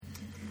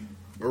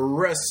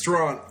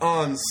Restaurant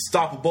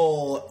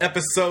Unstoppable,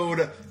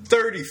 episode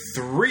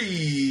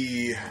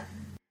 33.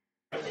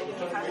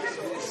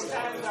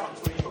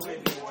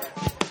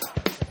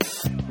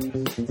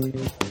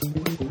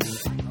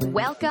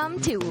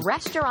 Welcome to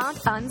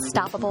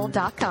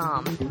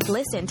RestaurantUnstoppable.com.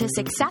 Listen to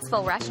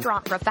successful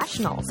restaurant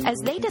professionals as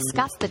they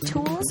discuss the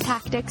tools,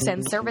 tactics,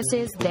 and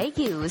services they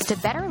use to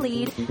better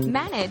lead,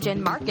 manage,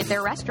 and market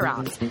their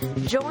restaurants.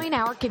 Join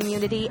our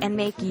community and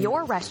make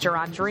your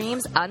restaurant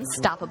dreams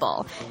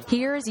unstoppable.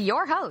 Here's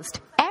your host,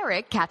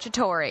 Eric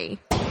Cacciatore.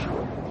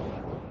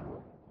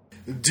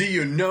 Do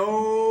you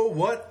know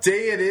what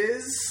day it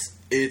is?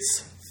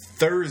 It's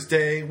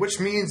Thursday, which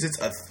means it's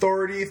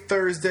Authority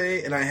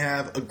Thursday, and I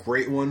have a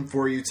great one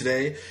for you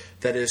today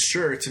that is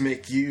sure to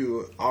make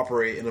you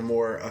operate in a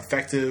more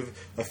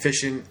effective,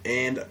 efficient,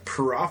 and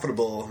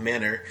profitable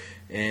manner.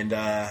 And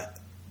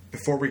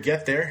before we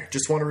get there,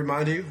 just want to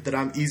remind you that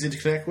I'm easy to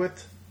connect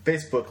with.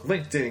 Facebook,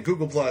 LinkedIn,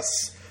 Google+,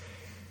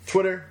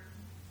 Twitter.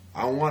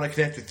 I want to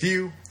connect with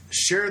you.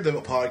 Share the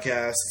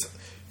podcast.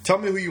 Tell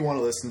me who you want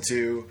to listen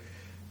to.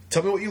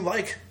 Tell me what you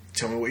like.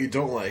 Tell me what you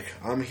don't like.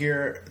 I'm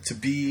here to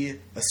be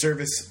a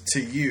service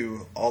to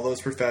you, all those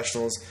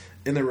professionals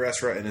in the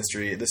restaurant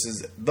industry. This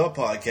is the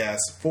podcast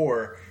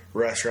for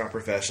restaurant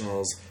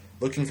professionals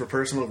looking for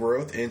personal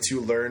growth and to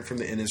learn from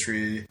the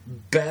industry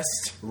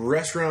best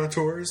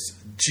restaurateurs,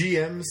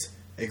 GMs,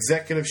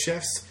 executive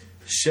chefs,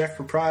 chef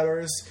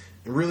proprietors,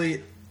 and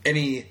really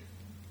any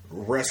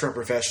restaurant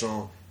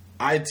professional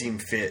I deem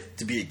fit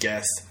to be a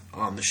guest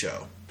on the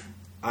show.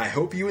 I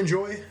hope you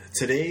enjoy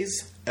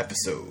today's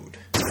episode.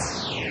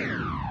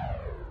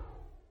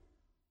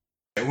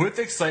 With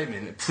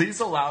excitement, please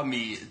allow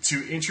me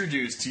to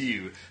introduce to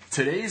you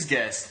today's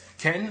guest,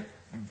 Ken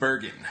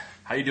Bergen.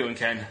 How you doing,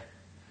 Ken?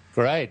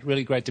 Great.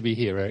 Really great to be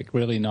here, Eric.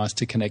 Really nice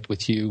to connect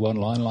with you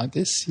online like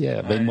this. Yeah,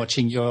 I've been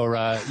watching your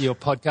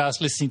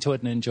podcast, listening to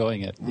it and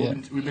enjoying it. Yeah.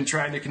 We've been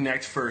trying to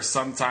connect for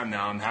some time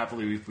now, and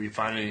happily we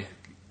finally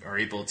are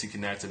able to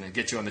connect and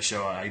get you on the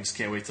show. I just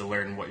can't wait to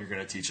learn what you're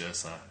going to teach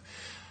us.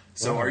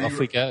 So off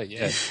we go,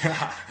 yeah.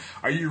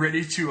 Are you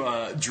ready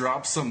to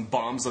drop some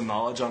bombs of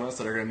knowledge on us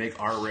that are going to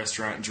make our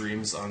restaurant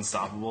dreams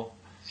unstoppable?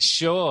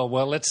 Sure.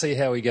 Well, let's see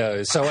how we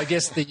go. So I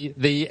guess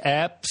the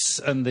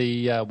apps and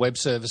the web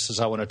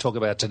services I want to talk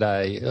about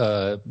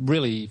today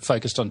really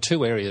focused on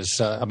two areas.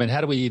 How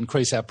do we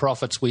increase our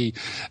profits? We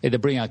either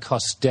bring our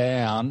costs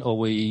down or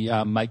we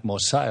make more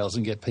sales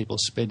and get people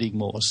spending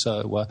more.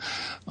 So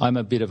I'm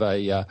a bit of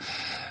a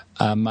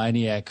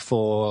maniac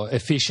for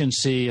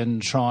efficiency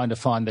and trying to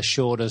find the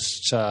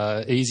shortest,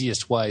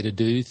 easiest way to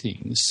do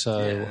things.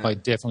 So I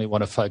definitely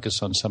want to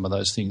focus on some of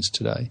those things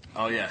today.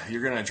 Oh, yeah.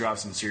 You're going to drop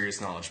some serious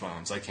knowledge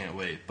bombs. I can't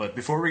wait. But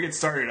before we get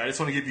started, I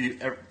just want to give you,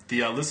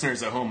 the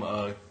listeners at home,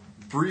 a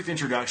brief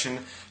introduction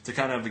to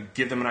kind of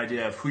give them an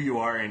idea of who you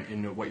are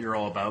and what you're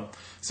all about.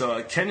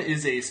 So Ken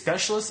is a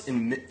specialist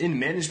in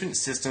management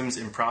systems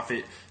and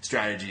profit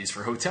strategies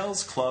for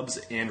hotels, clubs,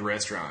 and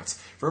restaurants.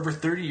 For over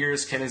 30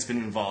 years, Ken has been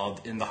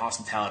involved in the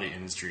hospitality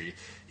industry.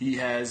 He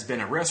has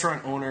been a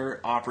restaurant owner,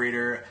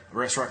 operator, a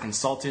restaurant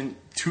consultant,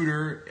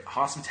 tutor,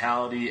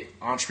 hospitality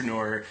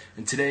entrepreneur,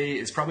 and today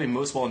is probably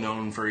most well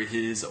known for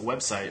his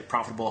website,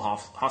 Profitable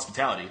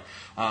Hospitality,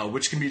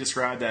 which can be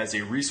described as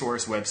a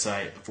resource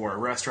website for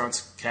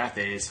restaurants,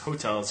 cafes,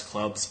 hotels,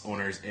 clubs,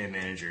 owners, and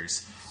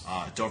managers.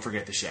 Don't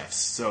forget the chefs.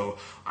 So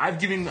I've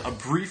given a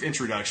brief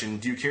introduction.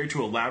 Do you care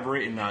to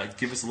elaborate and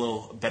give us a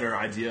little better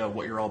idea of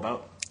what you're all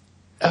about?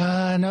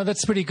 No,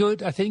 that's pretty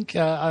good, I think.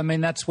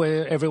 That's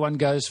where everyone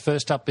goes.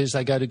 First up is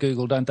they go to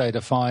Google, don't they, to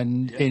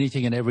find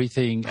anything and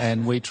everything,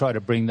 and we try to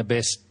bring the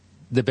best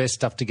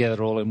stuff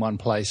together all in one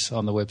place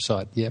on the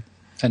website, yep.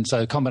 And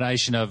so a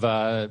combination of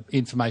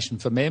information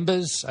for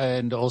members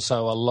and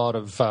also a lot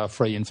of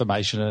free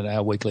information in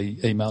our weekly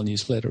email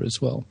newsletter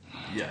as well.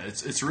 Yeah,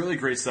 it's really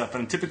great stuff.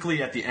 And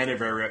typically at the end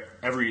of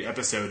every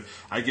episode,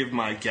 I give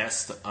my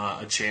guest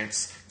a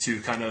chance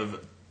to kind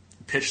of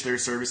pitch their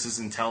services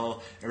and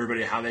tell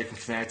everybody how they can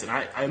connect. And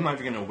I'm not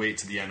even going to wait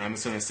to the end. I'm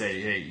just going to say,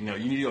 hey, you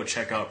need to go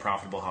check out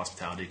Profitable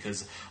Hospitality,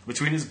 because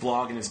between his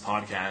blog and his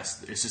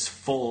podcast, it's just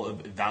full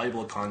of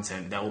valuable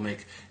content that will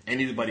make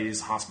anybody's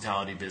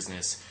hospitality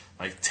business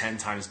like 10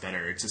 times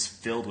better. It's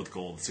just filled with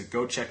gold. So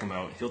go check him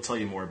out. He'll tell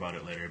you more about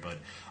it later. But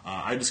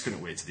I just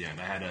couldn't wait to the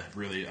end.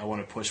 I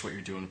want to push what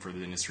you're doing for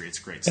the industry. It's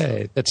great stuff.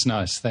 Hey, that's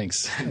nice.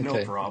 Thanks.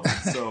 No problem.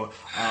 So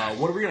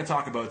what are we going to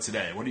talk about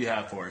today? What do you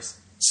have for us?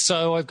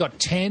 So I've got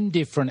 10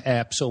 different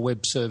apps or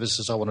web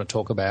services I want to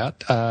talk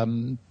about.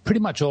 Pretty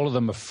much all of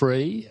them are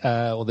free,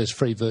 or there's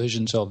free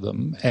versions of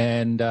them,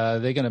 and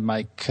they're going to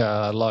make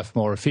life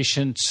more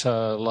efficient,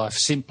 life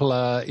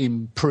simpler,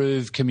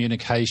 improve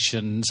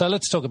communication. So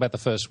let's talk about the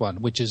first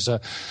one, which is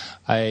a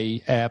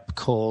app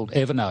called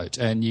Evernote,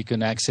 and you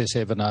can access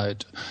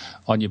Evernote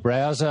on your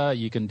browser.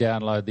 You can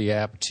download the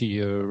app to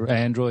your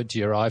Android, to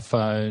your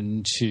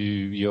iPhone, to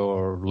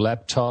your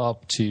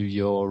laptop, to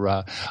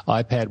your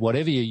iPad,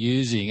 whatever you're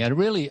using. And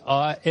really,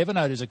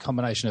 Evernote is a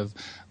combination of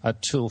a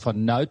tool for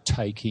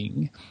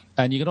note-taking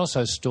And you can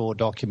also store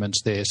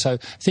documents there. So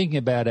thinking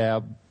about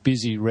our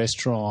busy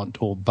restaurant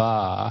or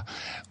bar,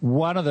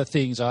 one of the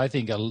things I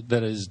think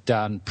that is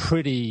done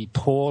pretty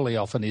poorly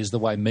often is the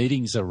way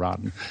meetings are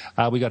run.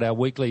 We got our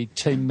weekly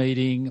team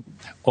meeting,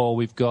 or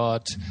we've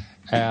got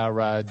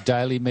our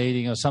daily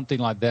meeting or something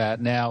like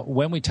that. Now,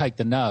 when we take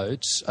the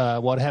notes,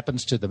 what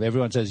happens to them?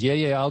 Everyone says,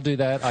 yeah, I'll do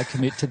that. I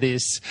commit to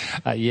this.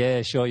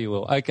 Yeah, sure you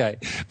will. Okay.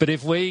 But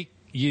if we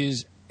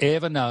use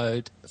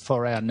Evernote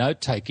for our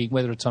note-taking,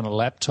 whether it's on a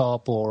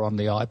laptop or on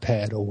the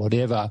iPad or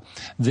whatever,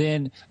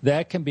 then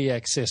that can be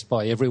accessed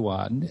by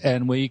everyone,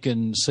 and we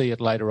can see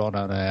it later on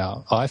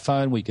our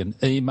iPhone. We can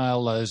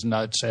email those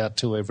notes out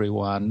to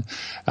everyone.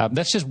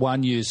 That's just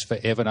one use for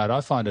Evernote. I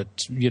find it,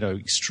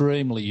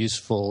 extremely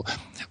useful.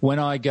 When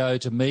I go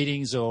to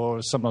meetings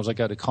or sometimes I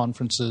go to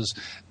conferences,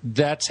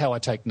 that's how I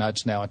take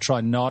notes now. I try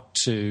not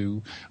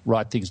to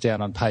write things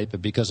down on paper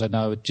because I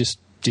know it just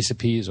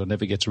disappears or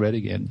never gets read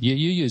again. You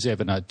use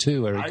Evernote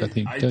too, Eric, I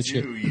think, don't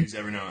you? I do use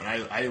Evernote,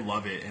 and I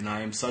love it, and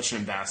I am such an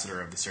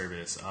ambassador of the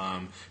service.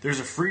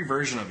 There's a free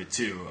version of it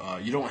too.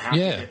 You don't have to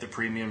get the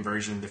premium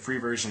version. The free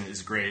version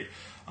is great.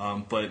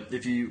 But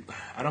if you,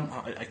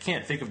 I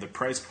can't think of the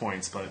price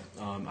points, but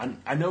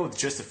I know with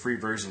just the free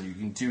version you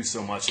can do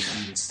so much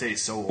and you can stay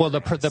so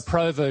organized. Well, the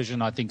pro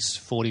version I think is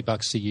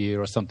 $40 a year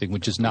or something,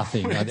 which is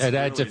nothing.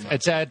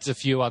 It adds a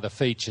few other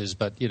features,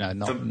 but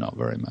not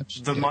very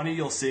much. The money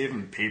you'll save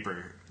in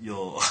paper,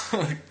 you'll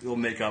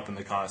make up in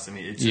the cost. I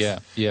mean, it's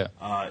just,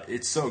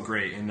 it's so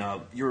great. And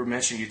you were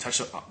mentioning, you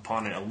touched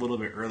upon it a little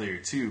bit earlier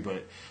too,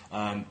 but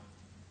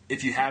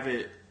if you have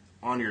it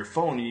on your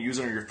phone, you use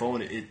it on your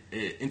phone,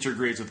 it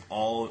integrates with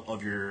all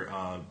of your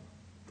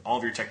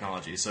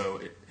technology.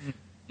 So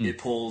it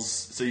pulls,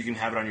 so you can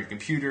have it on your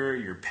computer,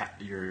 your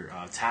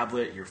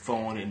tablet, your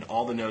phone, and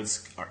all the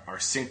notes are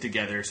synced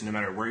together. So no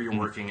matter where you're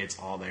working, it's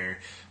all there.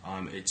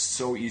 It's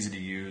so easy to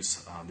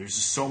use. There's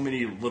just so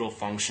many little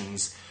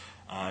functions.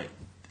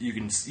 You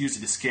can use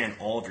it to scan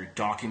all of your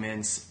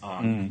documents.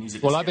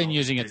 I've been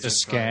using it to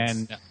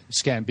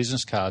scan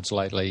business cards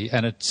lately,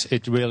 and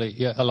it really,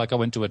 like I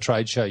went to a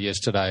trade show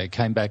yesterday. I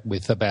came back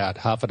with about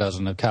half a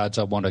dozen of cards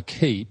I want to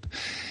keep.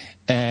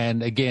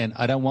 And again,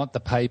 I don't want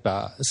the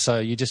paper, so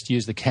you just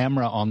use the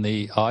camera on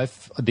the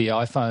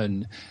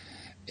iPhone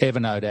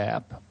Evernote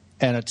app,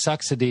 and it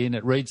sucks it in,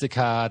 it reads the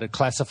card, it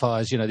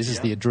classifies, this is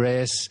the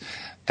address,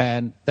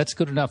 and that's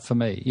good enough for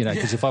me,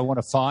 because if I want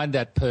to find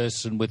that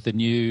person with the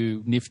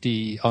new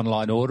nifty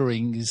online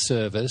ordering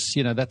service,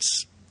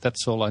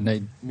 that's all I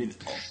need. I mean,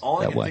 all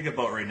I can think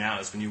about right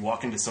now is when you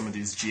walk into some of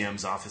these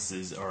GM's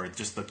offices or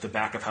just the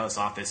back of house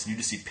office, you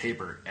just see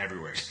paper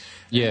everywhere.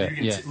 You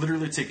can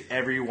literally take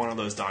every one of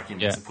those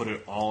documents and put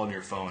it all on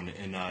your phone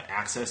and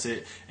access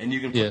it. And you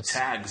can put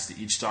tags to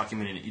each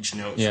document and each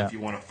note. So if you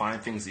want to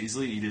find things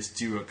easily, you just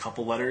do a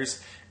couple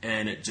letters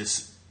and it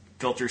just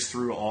filters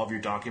through all of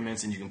your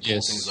documents and you can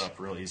pull things up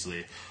real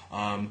easily.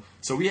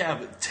 So we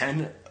have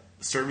 10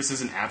 services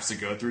and apps to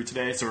go through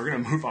today, so we're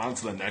going to move on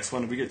to the next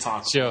one. We could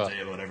talk all day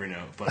about every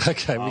note. But,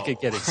 okay, we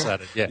could get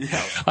excited,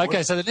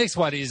 Okay, so the next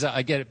one is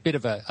I get a bit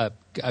of a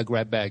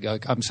grab bag.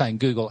 I'm saying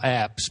Google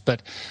Apps,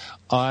 but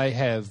I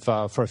have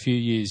for a few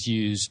years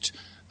used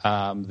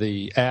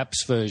the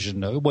apps version.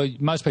 Well,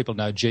 most people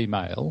know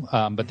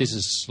Gmail, but this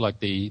is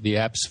like the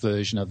apps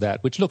version of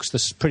that, which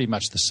looks pretty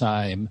much the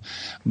same,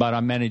 but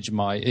I manage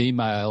my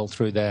email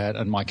through that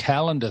and my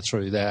calendar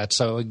through that.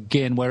 So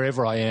again,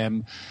 wherever I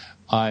am,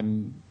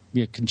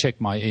 you can check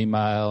my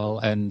email,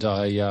 and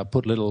I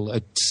put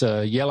it's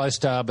a yellow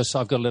star, but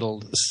I've got a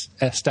little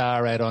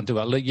star add on to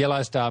it. A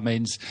yellow star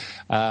means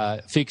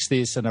fix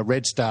this, and a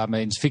red star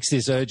means fix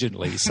this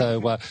urgently.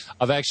 So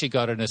I've actually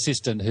got an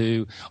assistant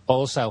who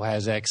also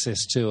has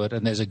access to it,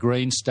 and there's a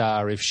green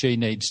star if she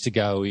needs to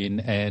go in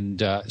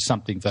and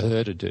something for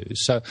her to do.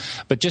 So,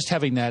 but just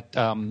having that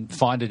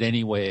find it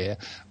anywhere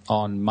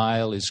on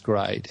mail is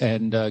great.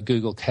 And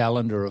Google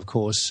Calendar, of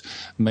course,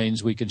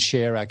 means we can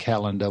share our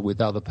calendar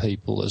with other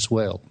people as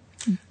well.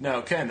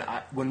 Now, Ken,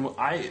 when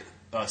I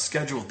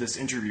scheduled this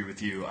interview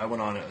with you, I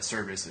went on a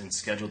service and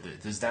scheduled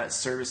it. Does that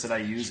service that I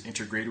use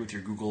integrate with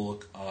your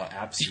Google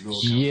apps? Your Google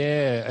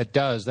yeah, it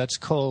does. That's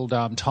called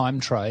Time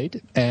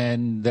Trade,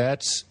 and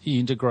that's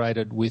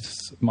integrated with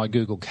my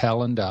Google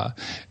Calendar.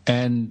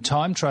 And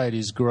Time Trade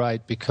is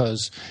great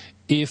because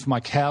if my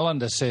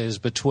calendar says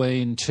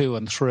between 2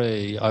 and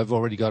 3, I've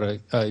already got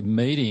a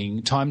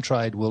meeting, Time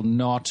Trade will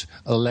not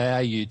allow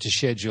you to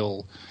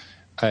schedule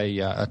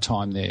a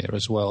time there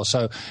as well.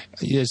 So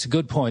it's a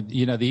good point.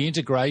 The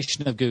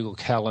integration of Google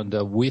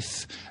Calendar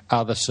with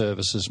other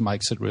services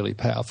makes it really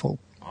powerful.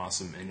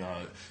 Awesome. And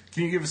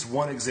Can you give us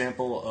one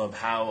example of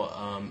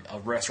how a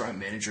restaurant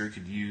manager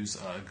could use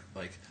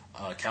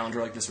a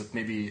calendar like this with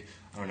maybe,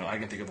 I don't know, I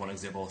can think of one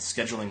example,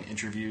 scheduling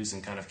interviews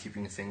and kind of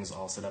keeping things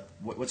all set up.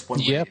 What's one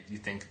way you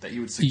think that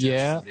you would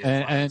suggest?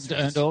 Yeah,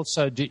 and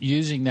also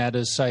using that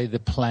as, say, the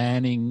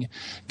planning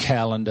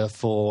calendar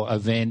for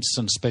events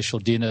and special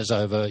dinners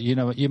over,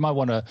 you might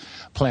want to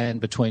plan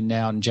between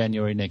now and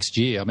January next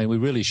year. I mean, we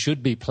really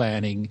should be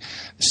planning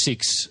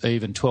 6,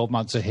 even 12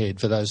 months ahead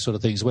for those sort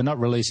of things. We're not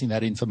releasing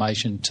that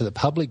information to the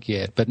public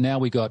yet, but now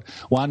we've got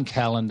one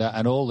calendar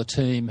and all the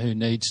team who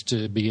needs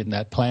to be in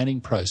that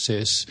planning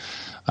process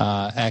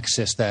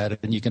access that,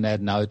 and you can add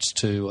notes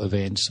to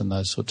events and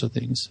those sorts of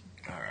things.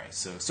 All right.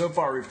 So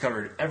far we've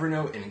covered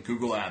Evernote and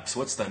Google Apps.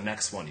 What's the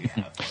next one you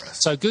have for us?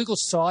 So Google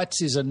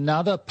Sites is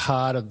another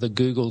part of the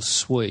Google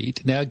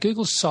Suite. Now,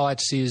 Google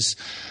Sites is...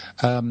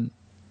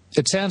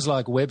 it sounds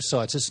like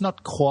websites. It's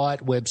not quite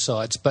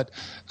websites, but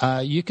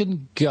you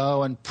can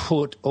go and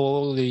put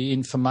all the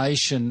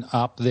information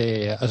up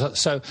there.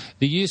 So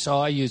the use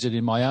I use it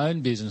in my own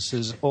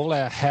businesses, all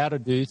our how to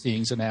do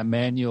things and our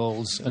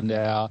manuals and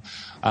our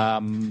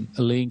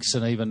links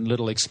and even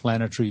little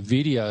explanatory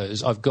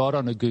videos I've got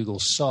on a Google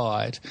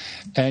site.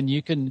 And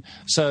you can,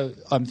 so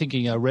I'm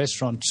thinking a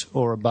restaurant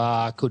or a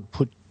bar could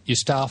put your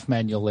staff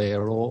manual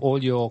there, or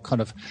all your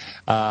kind of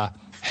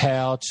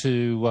how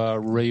to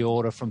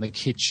reorder from the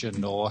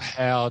kitchen, or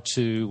how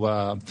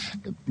to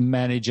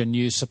manage a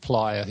new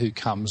supplier who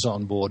comes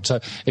on board. So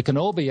it can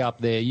all be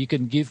up there. You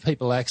can give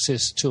people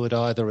access to it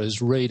either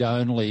as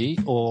read-only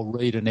or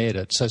read and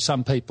edit. So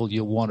some people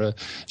you'll want to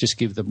just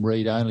give them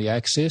read-only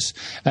access.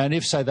 And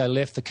if, say, they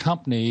left the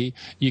company,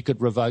 you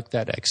could revoke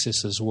that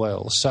access as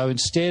well. So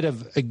instead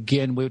of,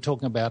 again, we were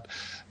talking about,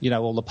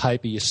 all the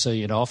paper you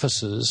see in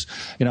offices,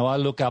 I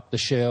look up the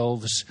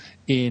shelves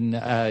in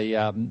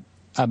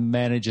a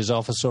manager's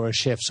office or a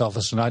chef's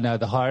office, and I know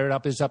the higher it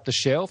up is up the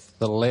shelf,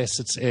 the less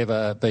it's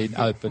ever been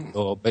opened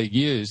or been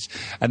used.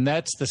 And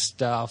that's the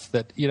stuff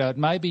that, it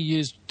may be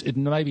used, it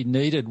may be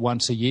needed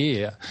once a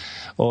year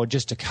or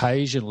just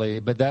occasionally,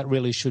 but that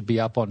really should be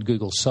up on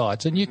Google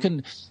Sites. And you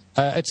can,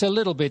 it's a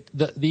little bit,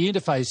 the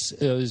interface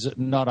is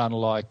not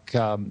unlike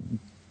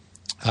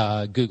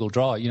Google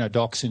Drive,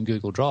 Docs in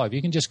Google Drive.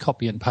 You can just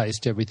copy and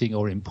paste everything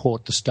or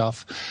import the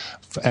stuff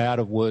out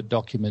of Word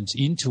documents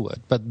into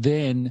it. But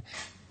then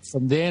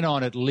from then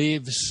on, it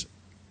lives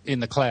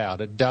in the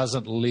cloud. It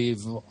doesn't live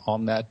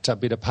on that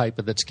bit of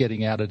paper that's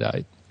getting out of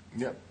date.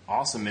 Yep,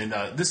 awesome. And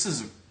this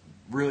is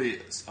really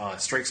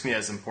strikes me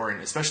as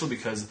important, especially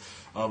because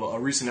of a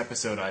recent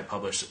episode I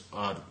published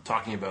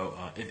talking about,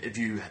 if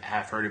you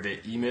have heard of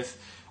it, eMyth.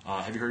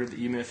 Have you heard of the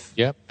eMyth?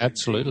 Yep,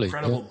 absolutely.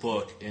 Incredible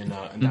book, and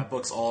that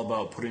book's all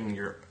about putting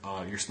your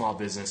small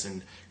business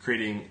and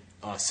creating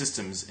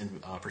systems and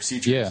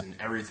procedures and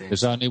everything.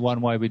 There's only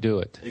one way we do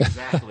it.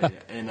 Exactly.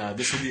 And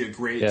this would be a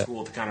great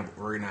tool to kind of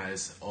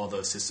organize all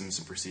those systems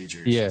and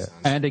procedures. Yeah.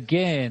 And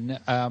again,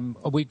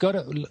 we've got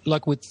to,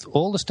 like with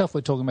all the stuff we're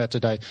talking about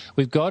today,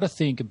 we've got to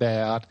think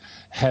about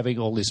having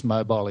all this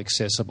mobile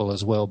accessible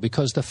as well,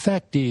 because the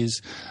fact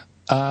is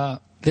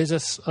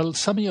there's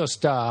some of your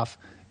staff,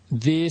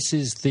 this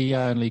is the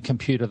only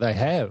computer they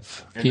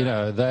have.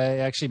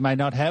 They actually may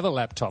not have a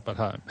laptop at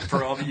home.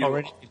 For all of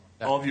you,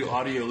 all of you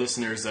audio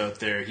listeners out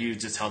there, he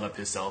just held up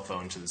his cell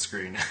phone to the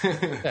screen.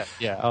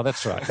 Yeah. Oh,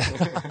 that's right.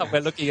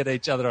 We're looking at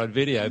each other on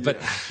video.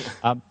 But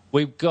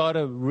we've got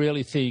to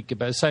really think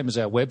about, same as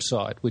our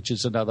website, which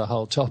is another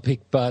whole topic,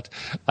 but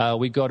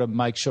we've got to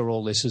make sure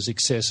all this is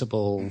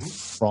accessible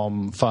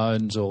from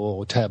phones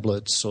or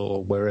tablets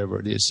or wherever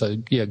it is. So,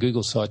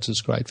 Google Sites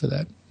is great for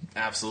that.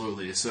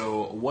 Absolutely.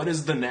 So what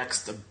is the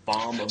next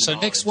bomb of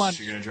knowledge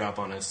you're going to drop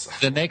on us?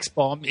 The next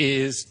bomb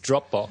is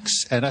Dropbox.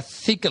 And I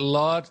think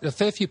a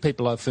fair few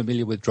people are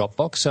familiar with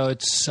Dropbox. So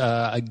it's,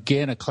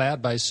 again, a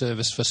cloud-based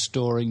service for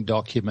storing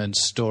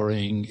documents,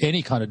 storing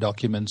any kind of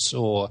documents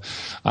or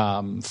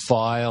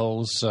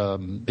files,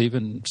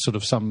 even sort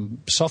of some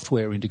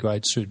software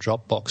integrates through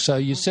Dropbox. So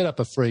you set up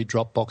a free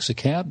Dropbox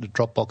account at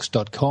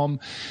dropbox.com,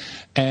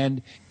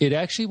 and it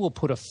actually will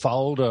put a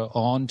folder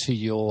onto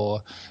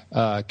your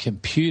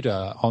computer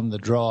on the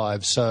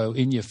drive. So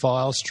in your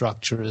file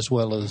structure, as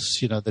well as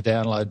the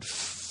download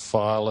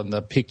file and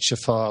the picture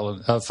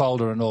file and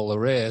folder and all the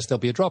rest, there'll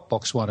be a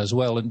Dropbox one as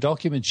well. And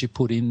documents you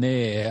put in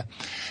there,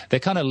 they're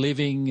kind of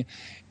living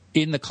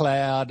in the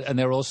cloud, and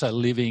they're also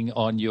living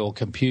on your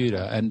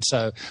computer. And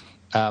so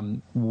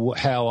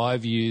how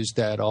I've used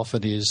that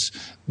often is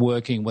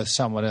working with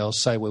someone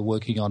else. Say we're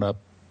working on a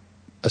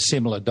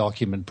similar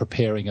document,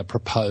 preparing a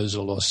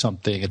proposal or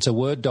something. It's a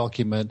Word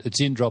document.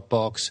 It's in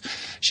Dropbox.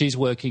 She's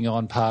working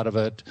on part of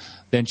it.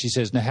 Then she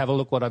says, now have a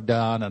look what I've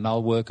done, and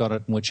I'll work on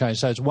it and we'll change.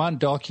 So it's one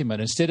document.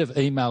 Instead of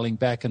emailing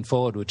back and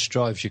forward, which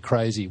drives you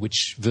crazy,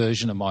 which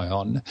version am I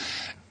on?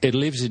 It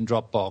lives in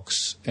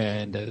Dropbox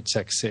and it's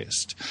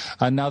accessed.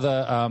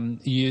 Another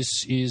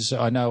use is,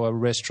 I know a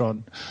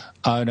restaurant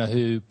owner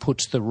who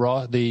puts the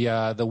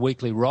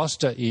weekly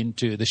roster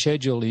into the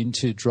schedule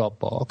into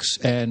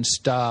Dropbox, and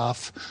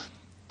staff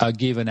are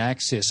given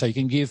access. So you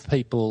can give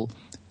people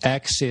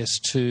access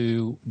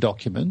to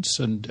documents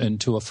and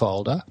to a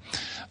folder,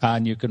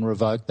 and you can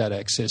revoke that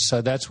access.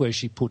 So that's where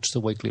she puts the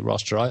weekly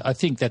roster. I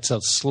think that's a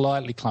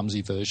slightly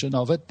clumsy version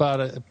of it,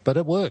 but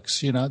it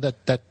works. You know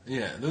that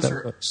those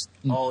are works.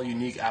 All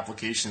unique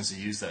applications to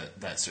use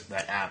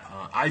that app.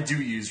 I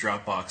do use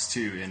Dropbox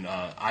too, and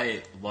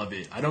I love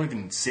it. I don't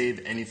even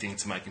save anything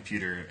to my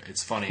computer.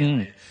 It's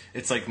funny.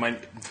 It's like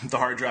the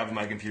hard drive of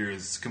my computer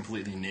is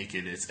completely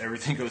naked.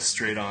 Everything goes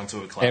straight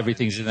onto a cloud.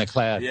 Everything's in the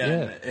cloud.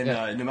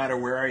 No matter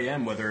where I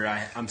am, whether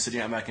I'm sitting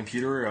at my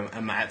computer, or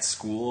I'm at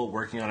school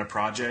working on a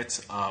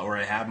project, or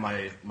I have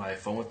my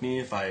phone with me,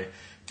 if I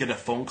get a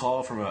phone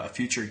call from a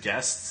future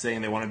guest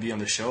saying they want to be on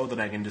the show, then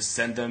I can just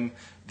send them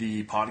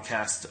the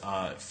podcast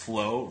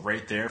flow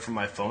right there from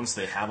my phone,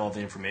 so they have all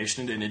the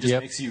information, and it just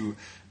makes you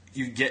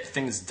get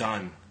things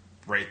done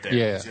right there.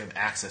 Yeah. Because you have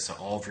access to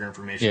all of your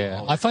information.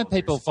 Yeah, I find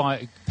people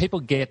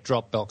get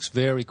Dropbox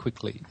very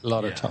quickly. A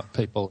lot of time,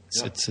 people,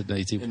 it's an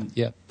easy one.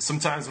 Yeah.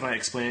 Sometimes when I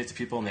explain it to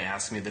people and they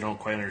ask me, they don't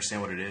quite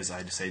understand what it is.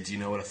 I just say, "Do you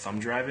know what a thumb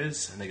drive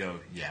is?" And they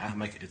go, "Yeah." I'm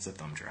like, "It's a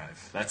thumb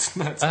drive." That's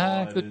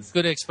all it is.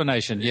 Good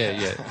explanation.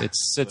 Yeah.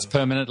 It's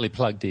permanently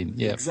plugged in.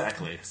 Yeah.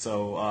 Exactly.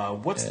 So,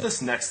 what's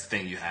this next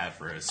thing you have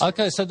for us?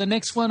 Okay, so the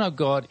next one I've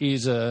got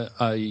is a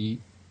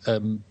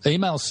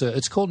email service.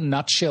 It's called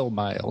Nutshell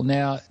Mail.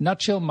 Now,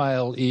 Nutshell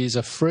Mail is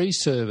a free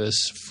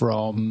service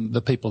from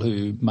the people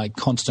who make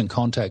Constant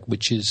Contact,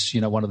 which is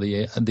one of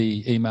the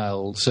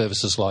email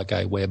services like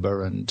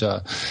Aweber and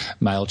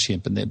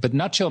MailChimp. But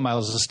Nutshell Mail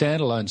is a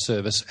standalone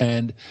service,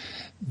 and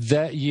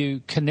that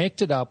you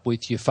connect it up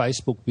with your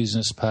Facebook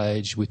business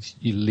page, with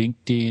your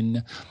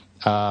LinkedIn,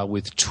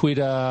 with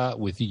Twitter,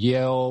 with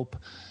Yelp.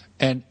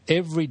 And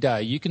every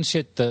day you can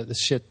set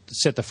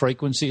the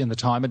frequency and the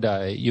time of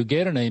day. You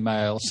get an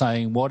email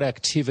saying what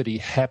activity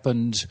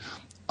happened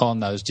on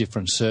those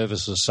different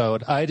services. So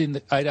at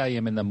 8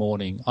 a.m. in the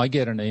morning, I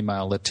get an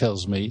email that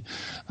tells me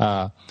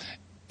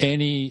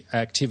any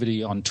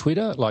activity on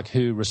Twitter, like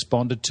who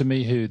responded to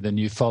me, who the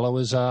new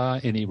followers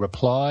are, any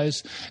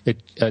replies.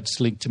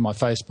 It's linked to my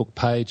Facebook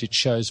page. It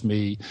shows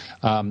me,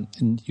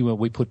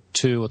 we put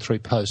 2 or 3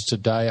 posts a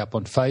day up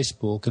on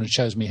Facebook, and it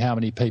shows me how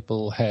many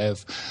people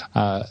have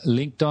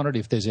linked on it,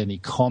 if there's any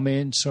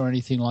comments or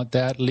anything like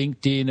that.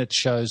 LinkedIn, it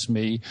shows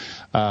me,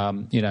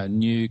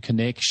 new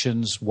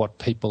connections, what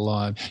people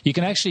are. You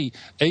can actually,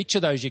 each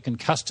of those you can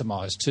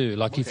customize too.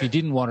 Like if you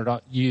didn't want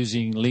it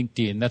using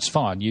LinkedIn, that's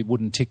fine. You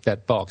wouldn't tick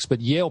that box.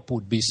 But Yelp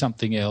would be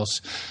something else.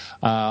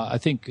 I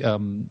think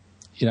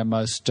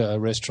most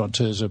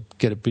restaurateurs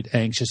get a bit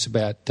anxious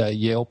about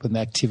Yelp and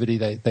the activity.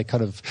 They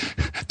kind of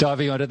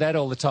diving onto that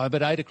all the time.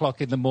 But 8 o'clock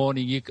in the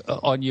morning,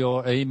 on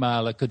your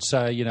email, it could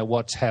say,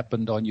 what's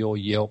happened on your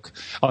Yelp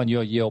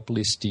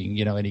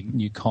listing. Any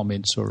new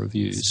comments or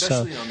reviews.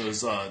 Especially on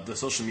those the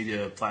social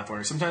media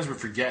platforms. Sometimes we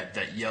forget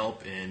that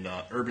Yelp and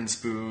Urban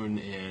Spoon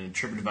and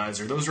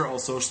TripAdvisor, those are all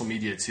social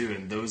media too,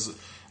 and those.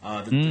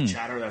 The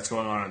chatter that's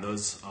going on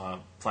those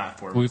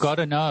platforms. We've got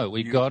to know.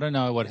 We've got to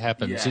know what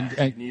happens.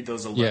 Yeah, you need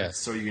those alerts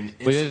so you can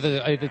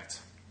instantly react.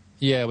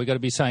 Yeah, we've got to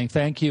be saying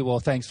thank you or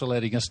thanks for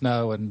letting us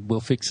know and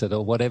we'll fix it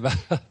or whatever.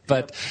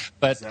 But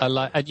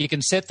exactly. And you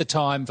can set the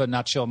time for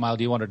Nutshell Mail.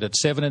 Do you want it at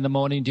 7 in the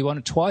morning? Do you want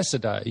it twice a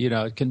day?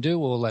 It can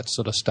do all that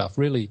sort of stuff.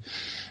 Really,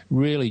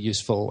 really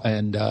useful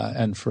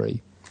and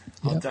free.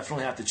 I'll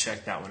definitely have to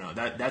check that one out.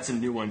 That's a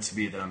new one to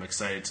me that I'm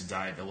excited to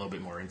dive a little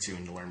bit more into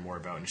and to learn more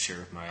about and share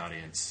with my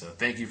audience. So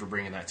thank you for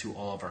bringing that to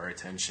all of our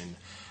attention.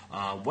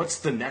 What's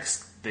the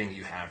next thing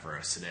you have for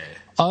us today?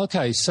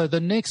 Okay, so the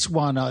next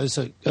one is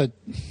a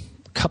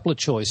couple of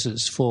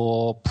choices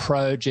for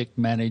project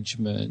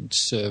management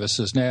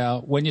services. Now,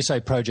 when you say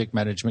project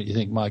management, you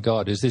think, my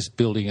God, is this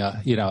building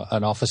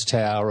an office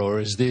tower, or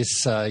is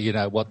this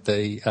what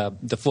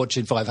the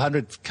Fortune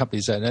 500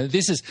 companies are? Now,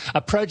 this is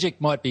a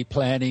project might be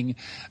planning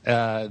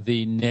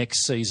the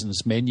next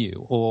season's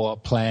menu, or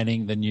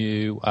planning the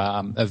new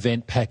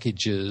event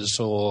packages,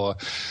 or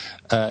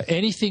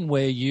anything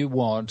where you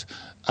want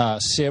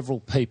several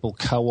people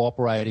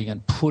cooperating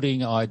and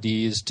putting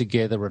ideas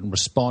together and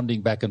responding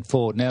back and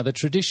forward. Now,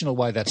 the traditional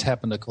way that's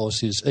happened, of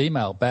course, is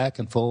email back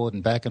and forward,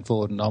 and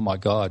oh my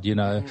God,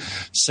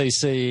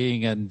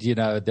 CCing and,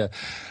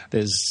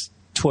 there's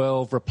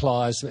 12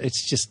 replies.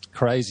 It's just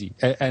crazy,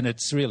 and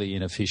it's really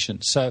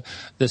inefficient. So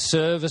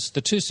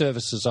the 2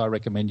 services I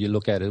recommend you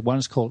look at,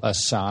 one's called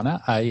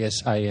Asana,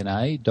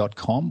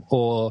 ASANA.com,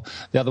 or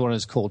the other one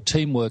is called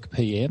Teamwork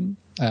PM,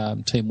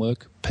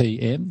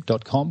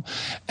 teamworkpm.com.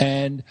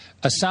 And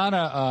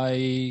Asana,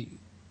 I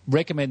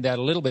recommend that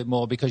a little bit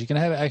more because you can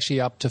have actually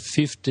up to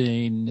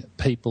 15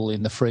 people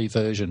in the free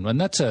version,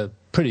 and that's a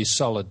pretty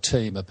solid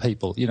team of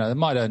people. There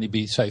might only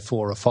be, say,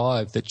 4 or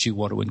 5 that you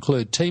want to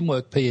include.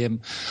 Teamwork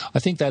PM, I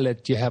think they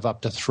let you have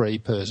up to 3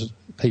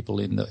 people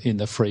in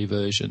the free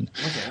version.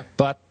 Okay.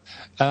 But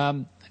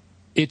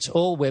it's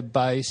all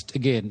web-based.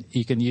 Again,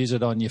 you can use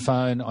it on your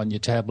phone, on your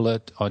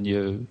tablet, on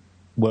your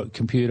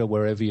computer,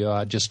 wherever you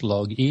are. Just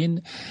log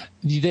in.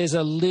 There's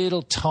a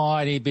little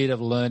tiny bit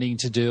of learning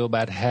to do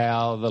about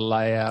how the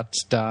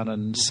layout's done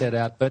and set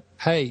out, but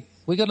hey,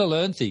 we got to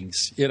learn things,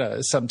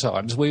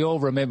 sometimes. We all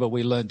remember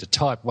we learned to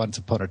type once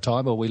upon a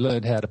time, or we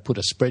learned how to put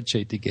a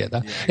spreadsheet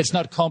together. Yeah, it's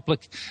not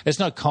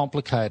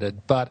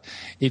complicated, but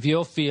if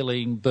you're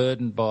feeling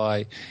burdened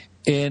by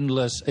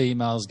endless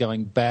emails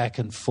going back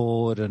and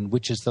forward and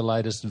which is the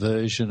latest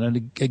version,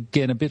 and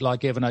again, a bit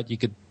like Evernote, you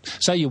could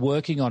say you're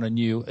working on a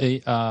new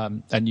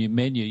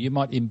menu, you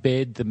might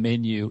embed the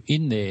menu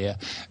in there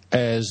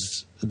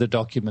as the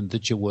document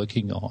that you're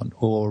working on,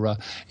 or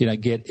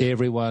get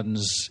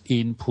everyone's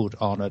input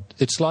on it.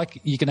 It's like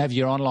you can have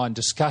your online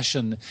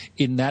discussion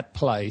in that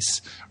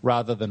place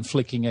rather than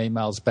flicking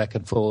emails back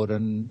and forward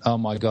and, oh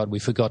my God, we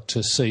forgot to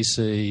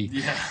CC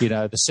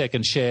the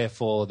second share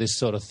for this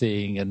sort of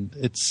thing. And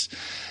it's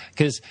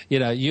because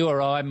you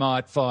or I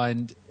might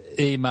find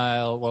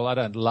email, well, I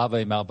don't love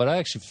email, but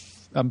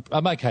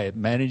I'm okay at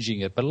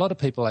managing it, but a lot of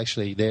people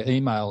actually, their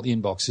email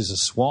inbox is a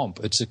swamp.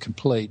 It's a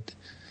complete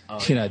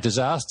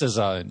disaster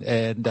zone,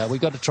 and we've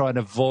got to try and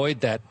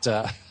avoid that.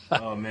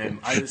 Oh man,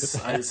 I just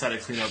had to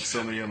clean up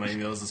so many of my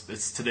emails.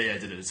 It's today I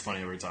did it. It's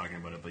funny we're talking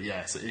about it, but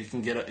yeah, so it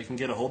can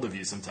get a hold of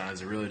you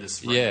sometimes. It really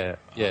just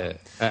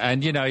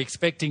and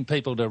expecting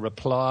people to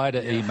reply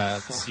to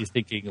emails. You're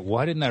thinking,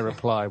 why didn't they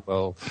reply?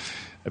 Well,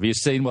 have you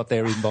seen what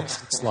their inbox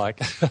looks like?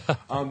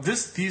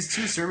 These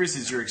two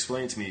services you're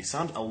explaining to me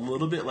sound a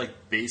little bit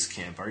like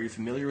Basecamp. Are you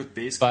familiar with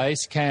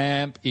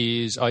Basecamp?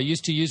 I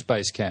used to use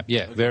Basecamp.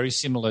 Yeah, okay. Very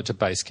similar to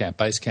Basecamp.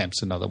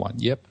 Basecamp's another one.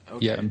 Yep.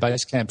 Okay. Yeah, and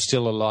Basecamp's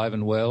still alive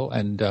and well.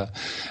 And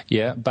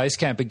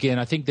Basecamp again.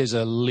 I think there's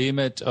a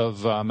limit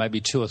of maybe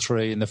 2 or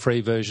 3 in the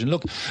free version.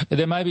 Look,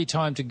 there may be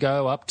time to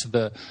go up to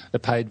the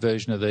paid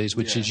version of these,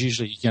 which is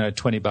usually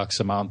 $20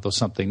 a month or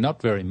something.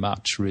 Not very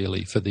much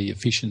really for the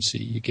efficiency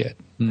you get.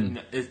 And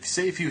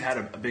if you had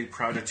a big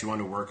project you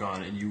wanted to work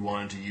on and you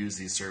wanted to use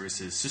these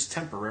services just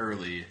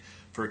temporarily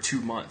for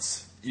 2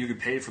 months, you could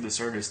pay for the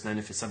service. And then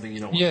if it's something you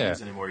don't want to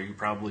use anymore, you could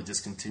probably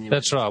discontinue.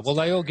 That's right. Well,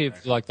 they all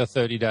give like the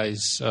 30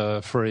 days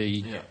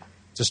free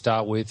to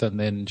start with, and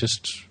then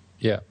just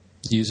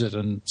use it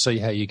and see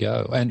how you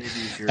go,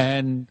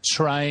 and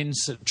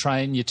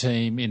train your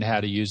team in how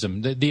to use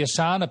them. The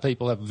Asana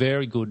people have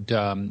very good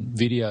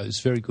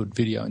videos, very good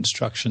video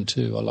instruction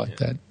too. I like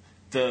that.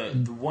 The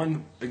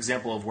one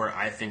example of where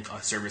I think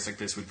a service like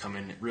this would come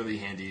in really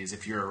handy is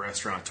if you're a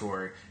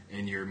restaurateur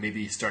and you're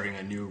maybe starting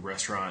a new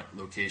restaurant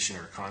location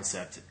or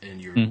concept, and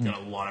you've got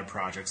a lot of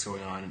projects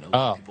going on and a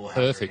lot of people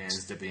have their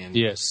hands dipping in.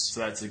 Yes.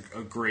 So that's a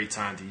great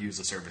time to use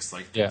a service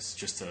like this,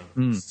 just to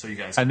so you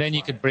guys. And then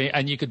you could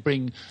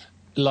bring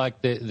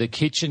like the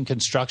kitchen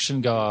construction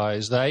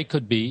guys. They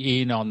could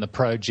be in on the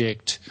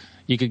project.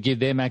 You could give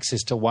them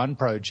access to one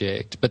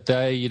project, but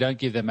you don't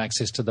give them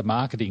access to the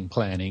marketing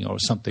planning or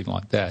something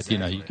like that.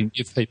 Exactly. You can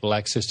give people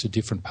access to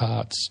different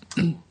parts.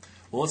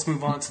 Well, let's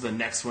move on to the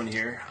next one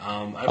here.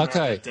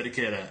 I've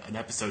dedicated an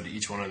episode to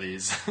each one of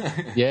these.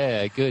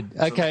 Yeah, good.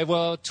 Okay,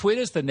 well,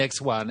 Twitter's the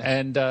next one,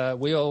 and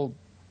we all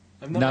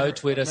know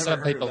Twitter.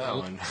 Some people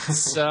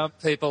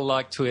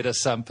like Twitter.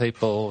 Some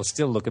people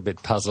still look a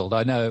bit puzzled.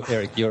 I know,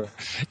 Eric,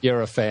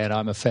 you're a fan.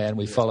 I'm a fan.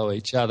 We follow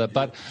each other,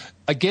 but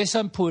I guess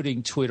I'm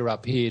putting Twitter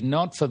up here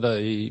not for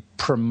the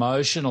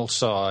promotional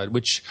side,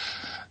 which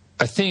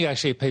I think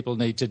actually people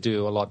need to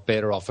do a lot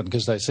better often,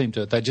 because they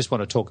just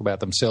want to talk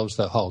about themselves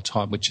the whole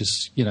time, which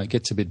is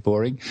gets a bit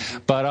boring.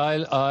 But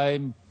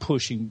I'm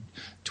pushing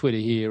Twitter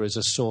here as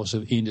a source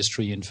of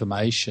industry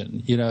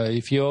information.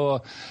 If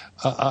you're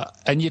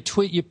and you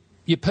tweet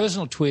your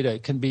personal Twitter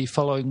can be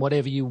following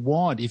whatever you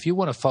want. If you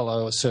want to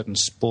follow a certain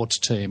sports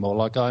team, or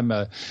like I'm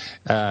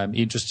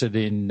interested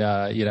in,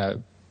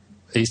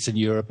 Eastern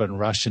Europe and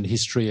Russian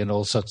history and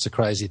all sorts of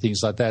crazy things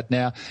like that.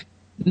 Now,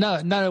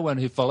 no one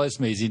who follows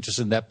me is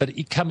interested in that, but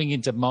coming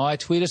into my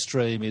Twitter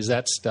stream is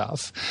that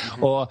stuff.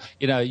 Mm-hmm. Or,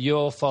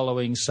 you're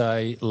following,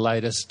 say,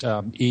 latest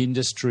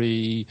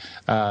industry.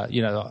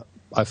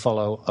 I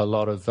follow a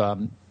lot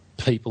of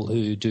people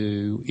who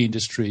do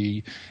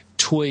industry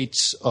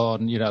tweets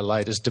on,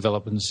 latest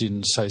developments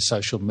in, say,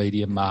 social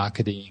media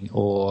marketing,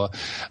 or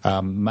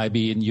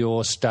maybe in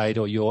your state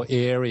or your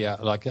area.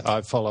 Like I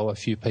follow a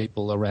few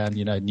people around,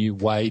 new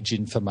wage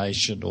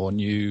information or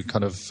new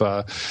kind of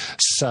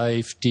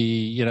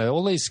safety,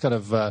 all these kind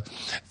of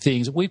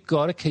things. We've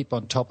got to keep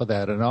on top of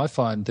that, and I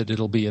find that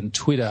it'll be in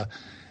Twitter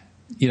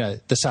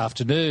this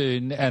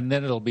afternoon, and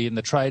then it'll be in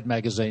the trade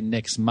magazine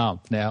next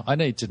month. Now, I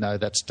need to know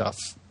that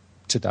stuff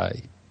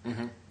today.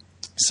 Mm-hmm.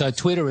 So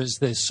Twitter is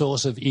the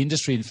source of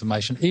industry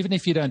information. Even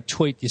if you don't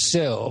tweet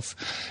yourself,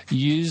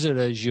 use it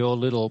as your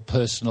little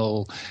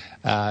personal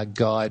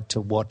guide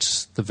to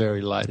what's the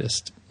very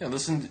latest. Yeah,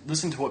 listen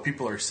to what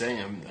people are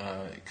saying.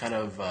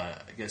 I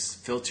guess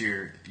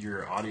filter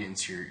your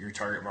audience, your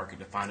target market,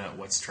 to find out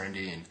what's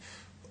trendy and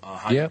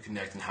how you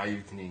connect and how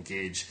you can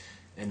engage.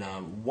 And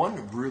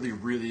one really,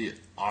 really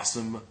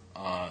awesome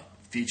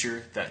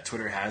feature that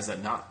Twitter has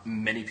that not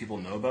many people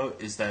know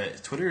about is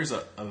that Twitter is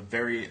a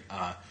very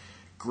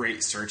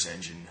great search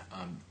engine.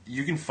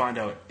 You can find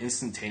out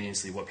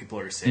instantaneously what people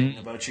are saying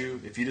about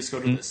you. If you just go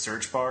to the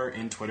search bar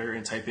in Twitter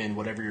and type in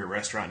whatever your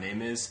restaurant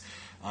name is,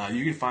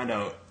 you can find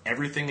out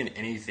everything and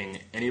anything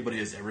anybody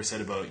has ever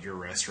said about your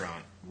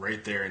restaurant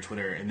right there in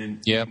Twitter, and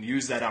then you can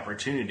use that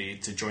opportunity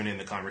to join in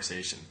the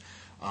conversation.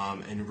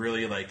 And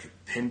really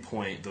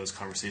pinpoint those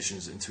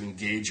conversations and to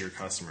engage your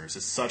customers.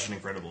 It's such an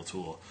incredible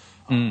tool.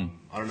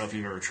 I don't know if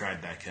you've ever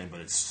tried that, Ken,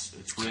 but it's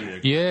really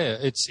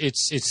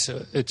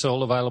it's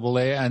all available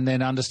there, and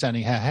then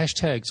understanding how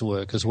hashtags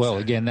work as well.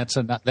 Exactly. Again,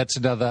 that's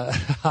another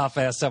half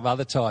hour some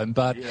other time,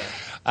 but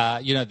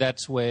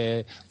that's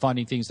where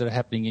finding things that are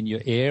happening in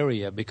your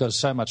area, because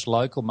so much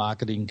local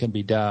marketing can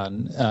be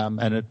done,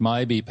 and it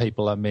may be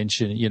people are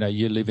mentioning,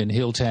 you live in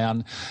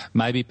Hilltown,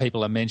 maybe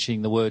people are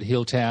mentioning the word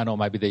Hilltown, or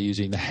maybe they're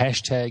using the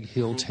hashtag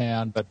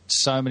Hilltown, but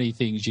so many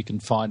things you can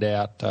find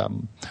out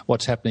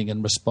what's happening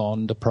and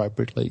respond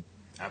appropriately.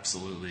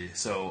 Absolutely.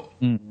 So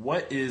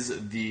what is I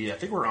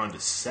think we're on to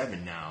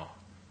 7 now.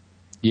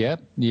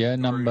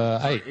 Number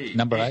eight.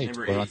 Number eight.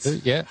 Number we're on to.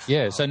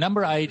 Yeah. So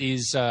number 8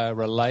 is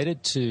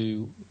related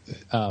to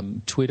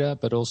Twitter,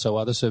 but also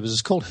other services.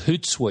 It's called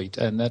Hootsuite,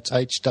 and that's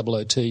HOOTSUITE.com.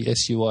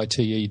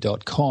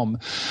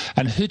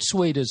 And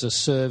Hootsuite is a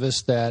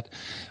service that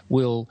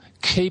will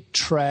keep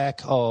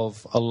track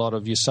of a lot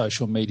of your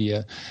social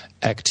media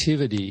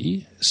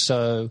activity.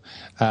 So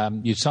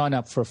you sign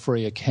up for a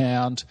free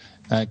account,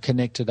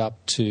 connect it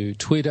up to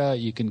Twitter,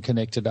 you can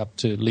connect it up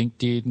to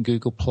LinkedIn,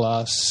 Google+,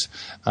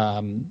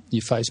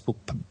 your Facebook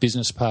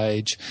business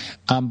page.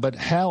 But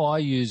how I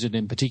use it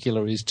in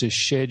particular is to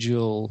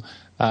schedule,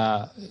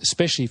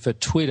 especially for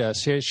Twitter,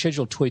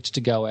 schedule tweets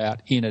to go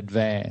out in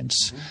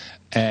advance.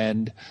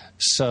 And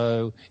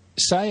so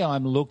say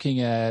I'm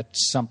looking at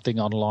something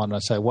online and I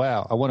say,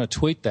 wow, I want to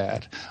tweet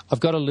that. I've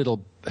got a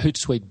little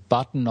Hootsuite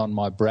button on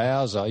my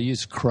browser. I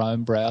use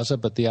Chrome browser,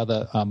 but the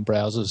other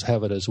browsers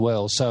have it as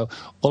well. So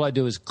all I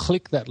do is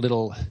click that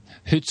little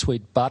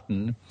Hootsuite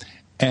button,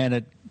 and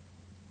it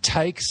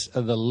takes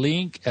the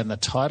link and the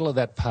title of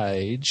that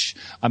page.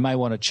 I may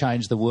want to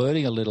change the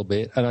wording a little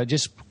bit, and I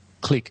just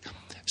click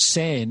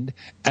send,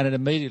 and it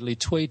immediately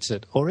tweets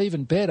it. Or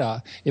even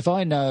better, if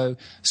I know,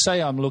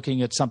 say I'm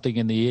looking at something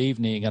in the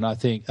evening and I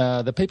think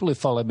the people who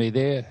follow me,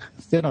 they're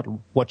not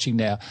watching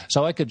now,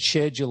 so I could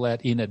schedule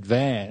that in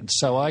advance.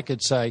 So I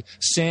could say,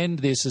 send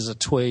this as a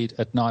tweet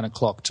at 9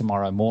 o'clock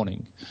tomorrow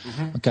morning.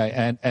 Okay,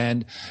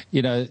 and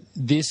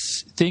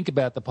think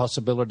about the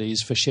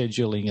possibilities for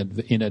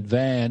scheduling in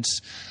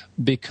advance,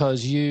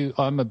 because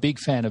I'm a big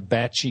fan of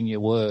batching your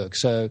work.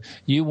 So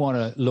you want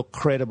to look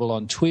credible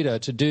on Twitter.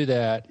 To do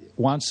that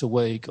once a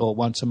week or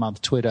once a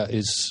month, Twitter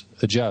is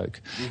a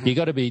joke. You've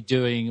got to be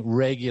doing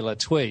regular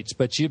tweets,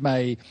 but you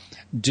may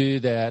do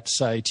that,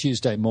 say,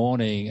 Tuesday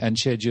morning and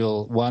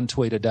schedule 1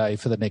 tweet a day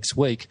for the next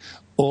week,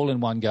 all in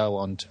one go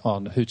on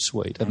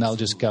Hootsuite, and they'll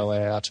just go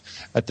out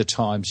at the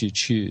times you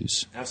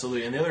choose.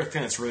 Absolutely. And the other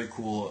thing that's really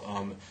cool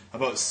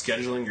about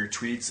scheduling your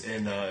tweets,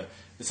 and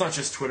it's not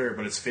just Twitter,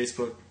 but it's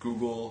Facebook,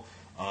 Google,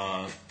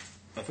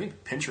 I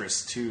think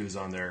Pinterest too is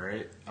on there,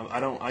 right? I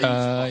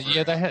use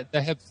Buffer.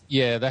 They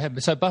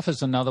have. So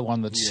Buffer's another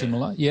one that's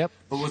similar. Yep.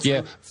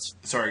 But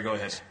sorry, go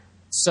ahead.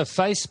 So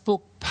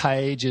Facebook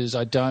pages,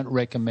 I don't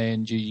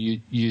recommend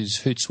you use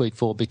Hootsuite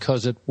for,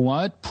 because it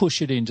won't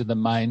push it into the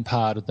main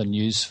part of the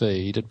news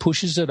feed. It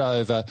pushes it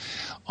over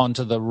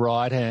onto the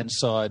right-hand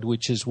side,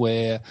 which is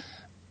where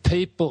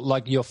people,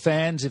 like your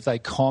fans, if they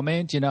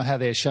comment, you know how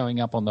they're showing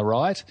up on the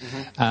right.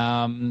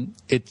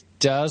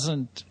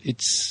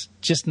 It's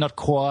just not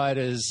quite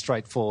as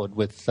straightforward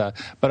with.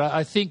 But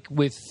I think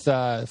with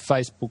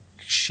Facebook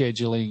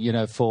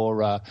scheduling,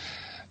 for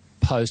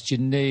posts,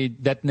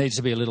 that needs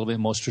to be a little bit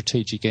more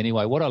strategic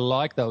anyway. What I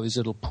like though is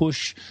it'll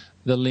push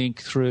the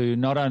link through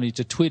not only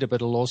to Twitter, but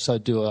it'll also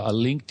do a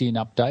LinkedIn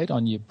update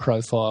on your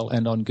profile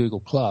and on Google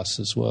Plus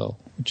as well,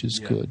 which is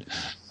good.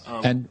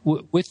 And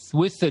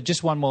with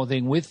just one more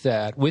thing with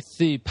that, with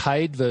the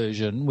paid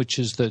version, which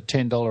is the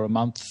 $10 a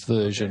month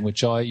version,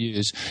 which I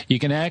use, you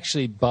can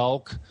actually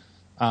bulk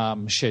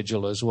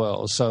schedule as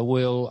well. So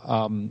we'll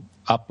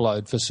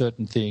upload for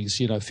certain things,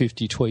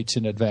 50 tweets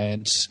in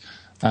advance,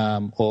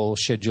 or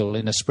schedule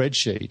in a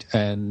spreadsheet,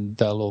 and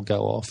they'll all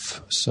go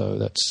off. So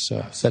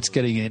that's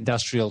getting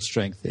industrial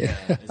strength there.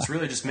 Yeah, it's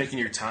really just making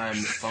your time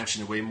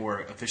function way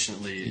more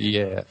efficiently.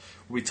 Yeah.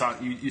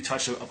 You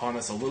touched upon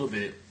this a little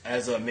bit.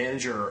 As a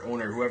manager or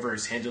owner, whoever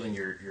is handling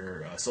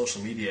your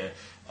social media,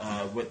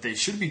 what they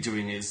should be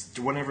doing is,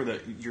 whenever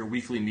your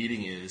weekly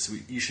meeting is,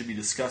 you should be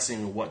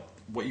discussing what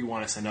you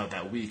want to send out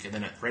that week, and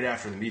then right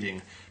after the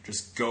meeting,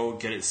 just go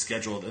get it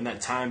scheduled. And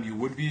that time you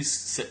would be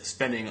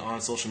spending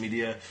on social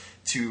media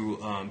to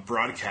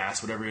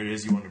broadcast whatever it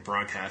is you want to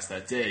broadcast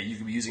that day, you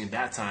could be using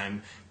that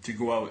time to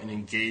go out and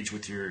engage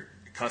with your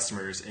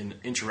customers and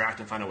interact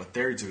and find out what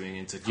they're doing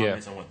and to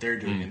comment on what they're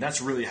doing. And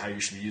that's really how you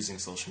should be using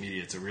social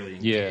media, to really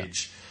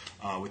engage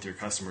with your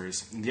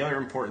customers. And the other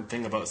important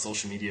thing about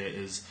social media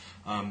is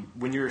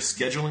when you're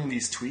scheduling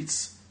these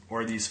tweets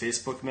or these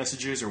Facebook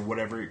messages or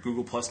whatever,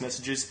 Google Plus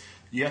messages,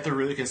 you have to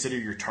really consider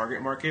your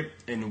target market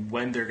and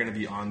when they're going to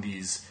be on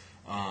these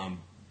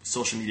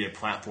social media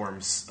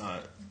platforms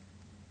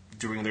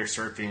doing their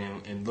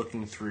surfing and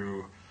looking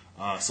through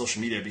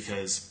social media,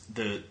 because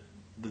the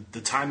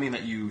timing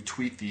that you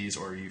tweet these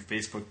or you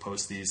Facebook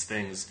post these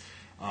things,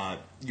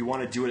 you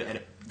want to do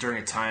it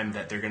during a time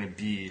that they're going to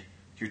be,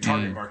 your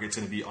target market's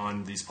going to be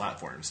on these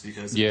platforms,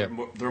 because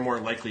they're more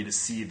likely to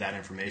see that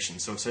information.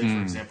 So say,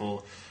 for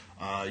example,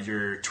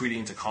 you're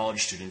tweeting to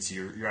college students,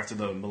 you're after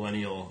the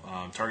millennial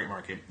target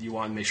market, you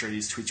want to make sure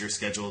these tweets are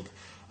scheduled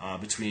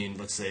between,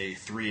 let's say,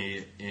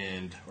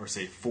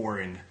 4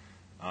 and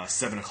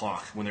 7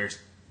 o'clock, when they're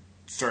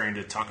starting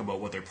to talk about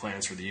what their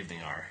plans for the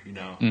evening are. You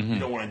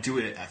don't want to do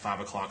it at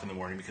 5 o'clock in the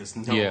morning, because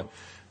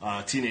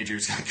teenager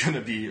is going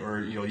to be,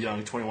 or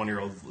young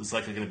 21-year-old is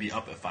likely going to be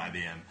up at 5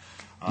 a.m.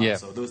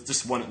 So there was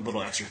just one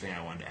little extra thing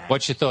I wanted to add.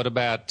 What's your thought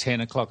about 10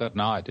 o'clock at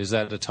night? Is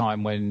that a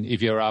time when,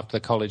 if you're after the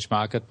college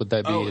market, would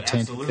they be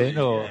attentive then?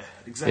 Or? Yeah,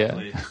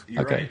 exactly. Yeah?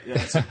 You're right.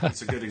 Yeah,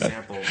 it's a good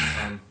example.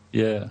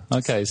 Yeah.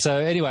 Okay. So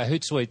anyway,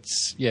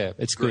 Hootsuite's,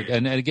 it's great. Good.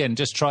 And again,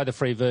 just try the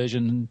free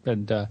version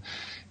and,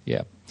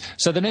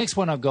 So the next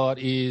one I've got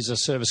is a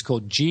service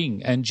called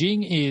Jing. And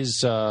Jing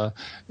is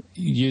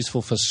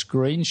useful for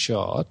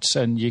screenshots.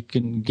 And you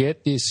can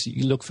get this,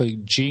 you look for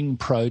Jing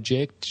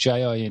Project,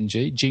 Jing,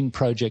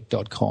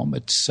 jingproject.com.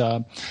 It's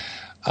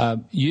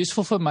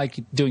useful for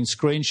doing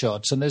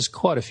screenshots, and there's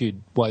quite a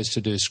few ways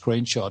to do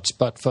screenshots,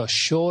 but for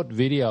short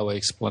video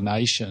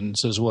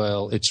explanations as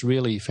well, it's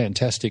really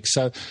fantastic.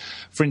 So,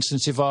 for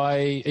instance, if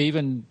I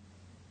even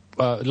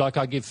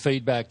I give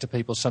feedback to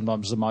people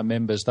sometimes, my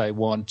members, they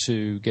want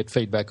to get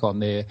feedback on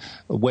their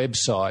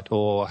website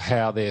or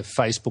how their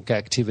Facebook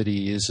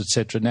activity is,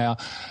 etc. Now,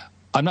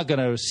 I'm not going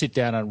to sit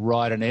down and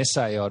write an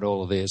essay on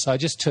all of this. I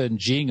just turn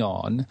Jing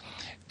on,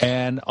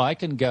 and I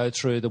can go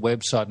through the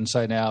website and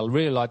say, now, I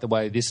really like the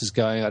way this is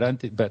going. I don't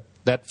think, but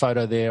that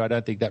photo there, I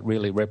don't think that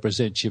really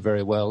represents you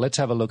very well. Let's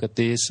have a look at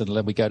this, and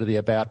then we go to the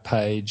About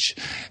page,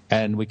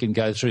 and we can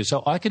go through.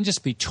 So I can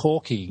just be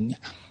talking,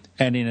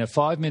 and in a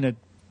 5-minute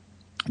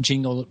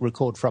Jing will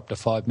record for up to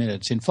 5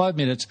 minutes. In 5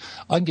 minutes,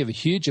 I can give a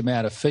huge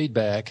amount of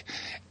feedback,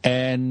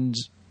 and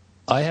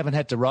I haven't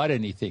had to write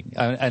anything,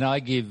 and I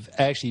give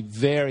actually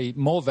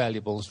more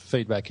valuable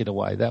feedback in a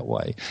way that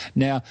way.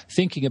 Now,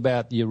 thinking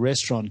about your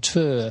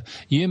restaurateur,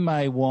 you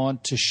may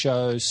want to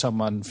show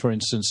someone, for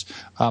instance,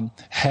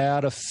 how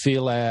to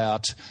fill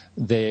out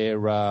their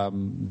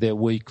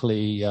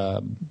weekly,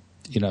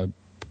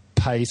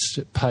 pay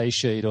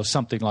sheet or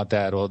something like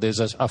that, or there's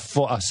a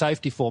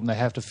safety form they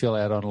have to fill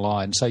out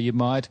online. So you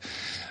might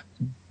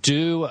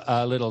do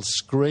a little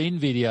screen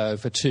video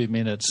for 2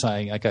 minutes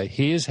saying, okay,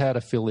 here's how to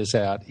fill this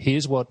out.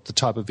 Here's what the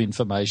type of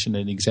information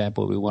and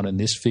example we want in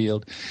this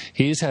field.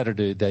 Here's how to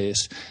do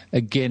this.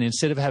 Again,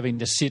 instead of having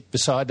to sit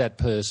beside that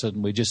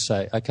person, we just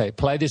say, okay,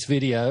 play this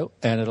video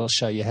and it'll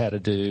show you how to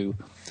do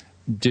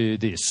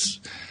this.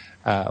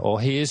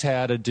 Or here's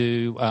how to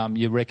do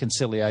your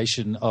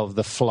reconciliation of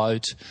the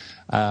float,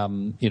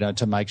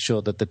 to make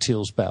sure that the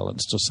till's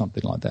balanced or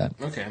something like that.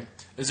 Okay.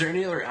 Is there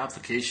any other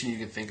application you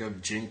can think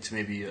of, Jing, to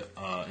maybe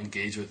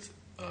engage with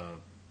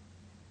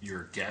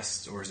your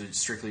guests, or is it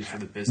strictly for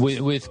the business?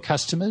 With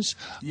customers?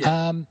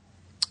 Yeah.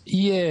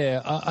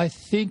 I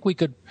think we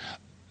could.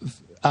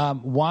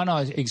 One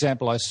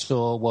example I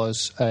saw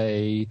was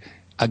a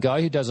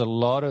guy who does a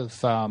lot of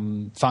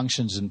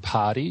functions and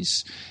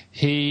parties.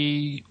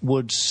 He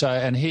would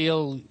say, and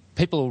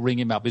people will ring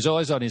him up. He's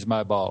always on his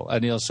mobile,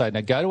 and he'll say,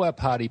 now go to our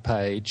party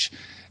page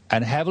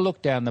and have a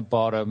look down the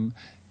bottom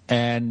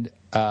and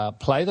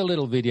play the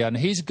little video. And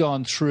he's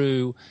gone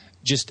through,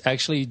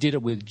 he did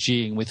it with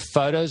Jing, with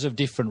photos of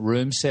different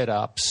room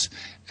setups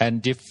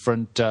and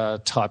different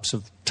types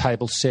of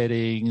table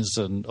settings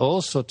and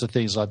all sorts of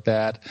things like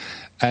that.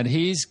 And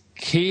he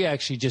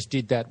actually just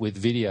did that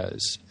with videos,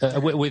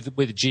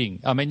 with Jing.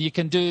 I mean,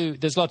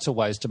 there's lots of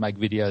ways to make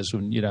videos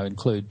and,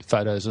 include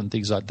photos and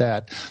things like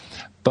that.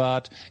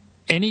 But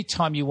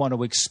anytime you want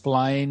to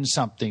explain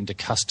something to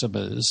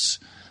customers,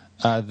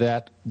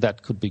 that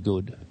could be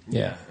good.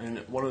 Yeah, and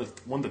one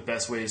of the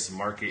best ways to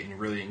market and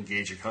really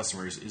engage your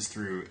customers is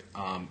through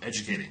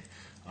educating.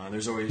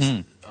 There's always,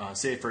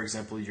 say, for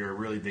example, you're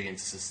really big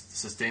into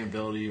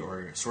sustainability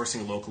or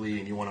sourcing locally,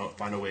 and you want to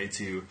find a way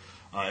to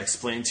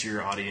explain to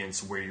your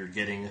audience where you're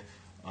getting.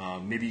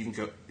 Maybe you can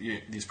go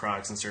these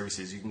products and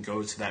services. You can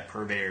go to that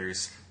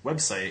purveyor's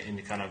website and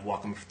you kind of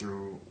walk them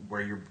through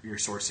where you're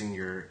sourcing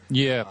your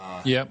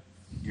your.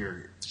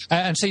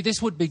 And see,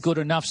 this would be good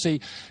enough.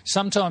 See,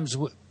 sometimes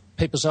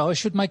people say, I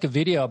should make a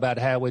video about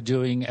how we're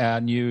doing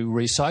our new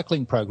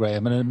recycling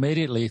program, and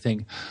immediately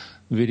think,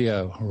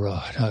 video,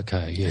 right,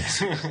 okay,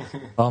 yes.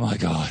 Oh, my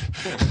God.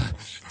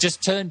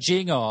 Just turn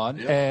Jing on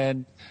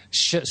and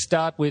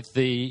start with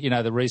the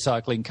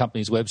recycling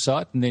company's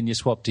website, and then you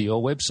swap to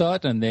your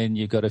website, and then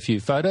you've got a few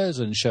photos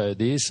and show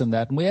this and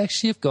that. And we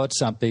actually have got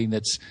something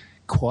that's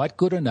quite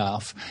good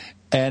enough.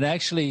 And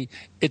actually,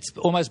 it's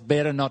almost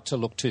better not to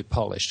look too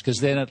polished, because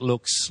then it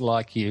looks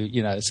like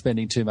you're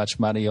spending too much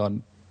money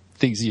on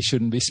things you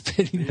shouldn't be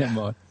spending them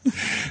on.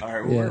 All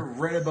right, well, we're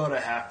right about a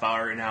half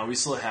hour right now. We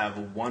still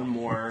have one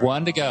more.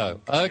 One to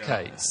go.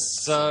 Okay,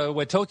 so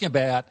we're talking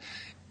about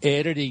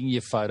editing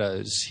your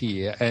photos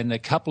here, and a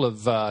couple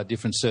of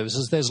different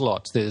services. There's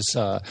lots. There's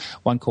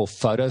one called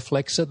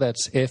PhotoFlexer.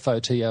 That's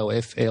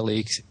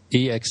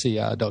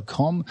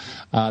FOTOFLEXER.com.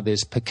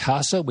 There's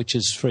Picasa, which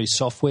is free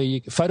software.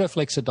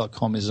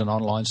 PhotoFlexer.com is an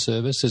online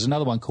service. There's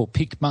another one called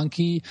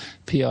PicMonkey,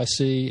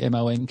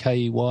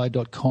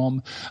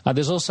 PICMONKEY.com.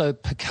 There's also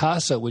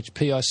Picasa, which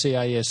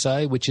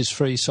PICASA, which is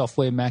free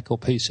software, Mac or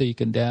PC. You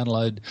can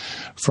download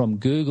from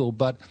Google.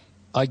 But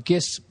I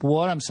guess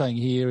what I'm saying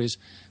here is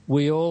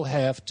we all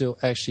have to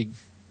actually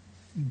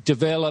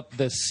develop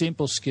the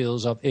simple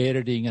skills of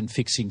editing and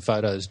fixing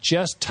photos.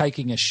 Just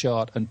taking a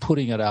shot and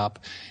putting it up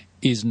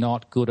is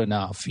not good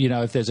enough. You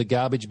know, if there's a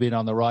garbage bin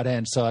on the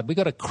right-hand side, we've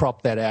got to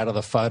crop that out of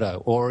the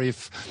photo. Or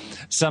if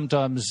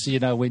sometimes, you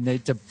know, we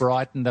need to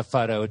brighten the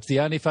photo. It's the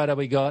only photo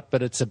we got,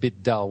 but it's a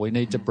bit dull. We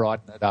need to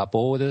brighten it up.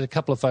 Or there's a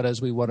couple of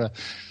photos we want to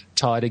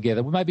tie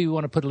together. Well, maybe we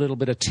want to put a little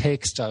bit of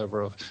text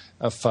over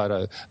a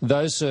photo.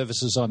 Those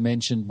services I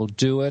mentioned will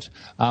do it.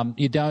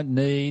 You don't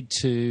need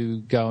to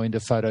go into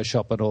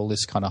Photoshop and all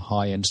this kind of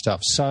high-end stuff.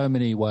 So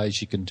many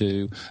ways you can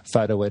do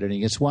photo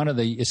editing. It's one of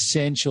the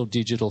essential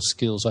digital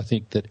skills, I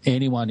think, that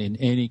anyone in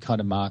any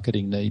kind of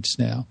marketing needs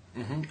now.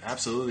 Mm-hmm,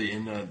 absolutely.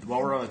 And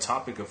while we're on the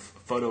topic of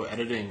photo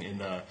editing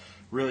and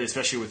really,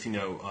 especially with,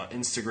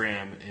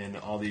 Instagram and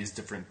all these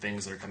different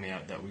things that are coming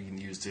out that we can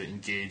use to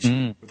engage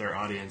with our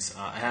audience.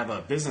 I have a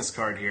business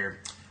card here,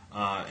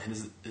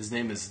 and his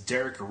name is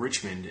Derek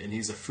Richmond, and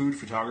he's a food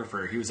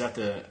photographer. He was at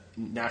the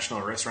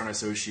National Restaurant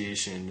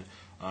Association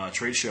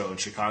trade show in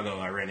Chicago.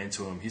 I ran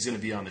into him. He's going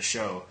to be on the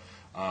show.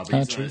 But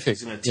he's going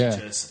to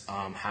teach us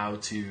how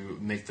to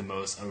make the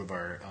most out of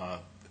our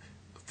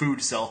food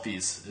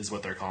selfies, is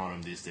what they're calling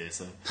them these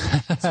days.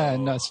 So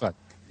nice fun.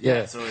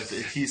 Yeah, so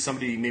if he's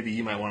somebody maybe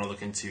you might want to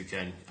look into,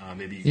 Ken,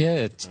 maybe you can.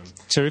 Yeah,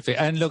 terrific.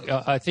 And look,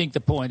 I think the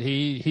point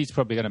he's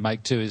probably going to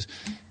make too is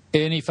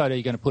any photo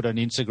you're going to put on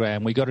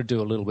Instagram, we got to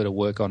do a little bit of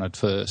work on it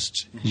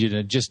first.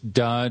 Just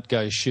don't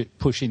go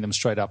pushing them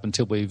straight up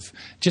until we've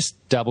just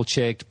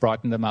double-checked,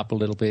 brightened them up a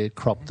little bit,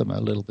 cropped them a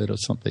little bit or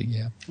something,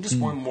 Just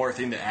one more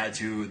thing to add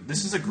to,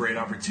 this is a great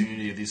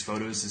opportunity of these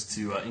photos is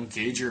to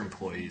engage your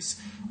employees.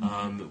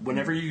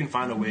 Whenever you can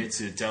find a way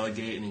to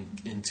delegate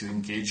and to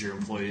engage your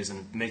employees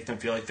and make them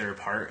feel like they're a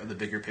part of the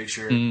bigger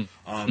picture,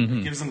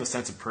 it gives them a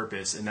sense of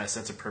purpose, and that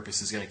sense of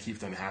purpose is going to keep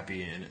them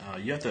happy. And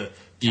you have to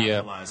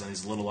capitalize on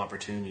these little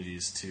opportunities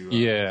to...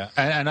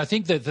 And I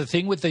think that the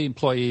thing with the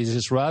employees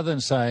is rather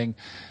than saying,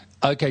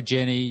 okay,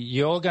 Jenny,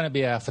 you're going to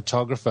be our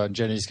photographer. And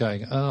Jenny's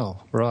going,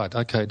 oh, right,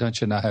 okay, don't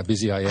you know how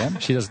busy I am?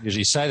 She doesn't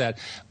usually say that.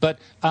 But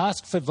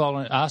ask for a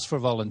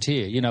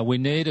volunteer. We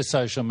need a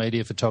social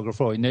media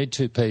photographer. We need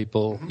 2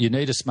 people. You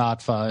need a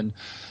smartphone.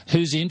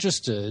 Who's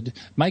interested?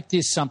 Make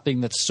this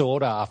something that's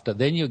sought after.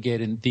 Then you'll get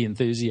the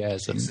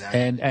enthusiasm.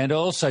 Exactly. And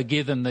also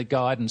give them the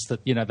guidance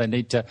that, they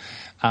need to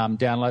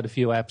download a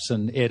few apps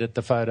and edit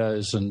the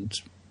photos and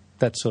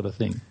that sort of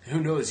thing. Who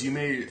knows? You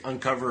may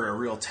uncover a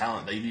real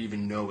talent that you didn't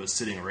even know was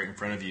sitting right in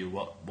front of you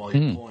while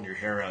you're pulling your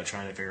hair out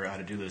trying to figure out how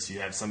to do this.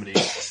 You have somebody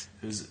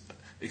who's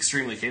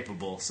extremely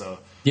capable. So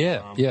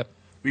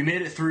we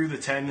made it through the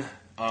 10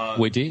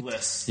 we did.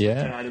 Lists.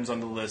 10 items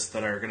on the list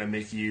that are going to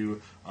make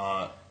you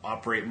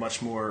operate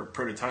much more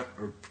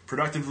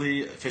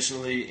productively,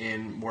 efficiently,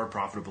 and more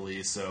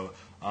profitably. So,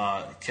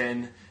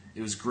 Ken,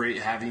 it was great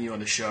having you on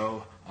the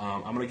show.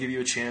 I'm going to give you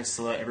a chance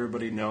to let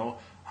everybody know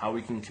how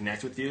we can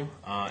connect with you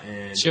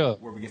and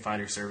where we can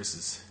find your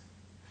services.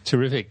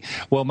 Terrific.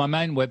 Well, my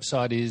main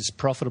website is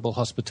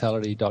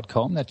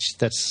profitablehospitality.com.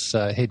 That's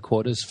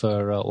headquarters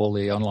for all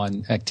the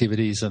online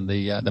activities and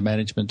the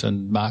management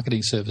and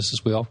marketing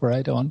services we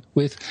operate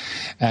with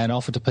and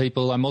offer to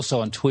people. I'm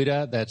also on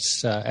Twitter.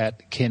 That's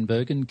at Ken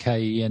Burgin,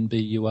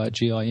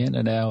 KenBurgin,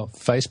 and our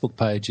Facebook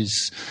page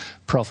is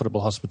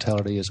Profitable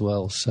Hospitality as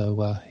well.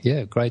 So,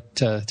 great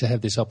to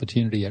have this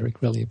opportunity,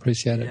 Eric. Really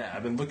appreciate it. Yeah,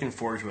 I've been looking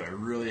forward to it. I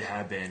really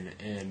have been.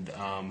 And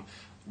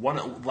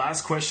one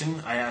last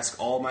question I ask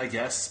all my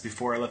guests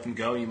before I let them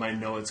go. You might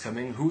know it's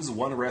coming. Who's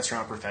one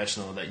restaurant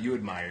professional that you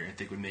admire and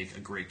think would make a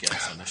great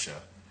guest on the show?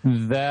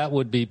 That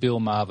would be Bill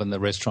Marvin, the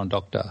restaurant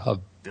doctor. I've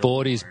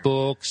bought his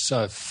books.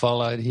 I've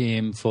followed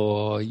him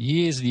for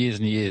years and years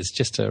and years.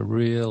 Just a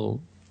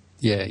real,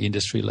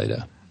 industry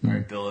leader. All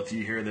right, Bill, if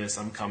you hear this,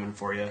 I'm coming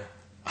for you.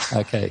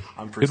 Okay.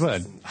 I'm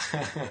persistent. Good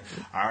one.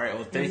 All right.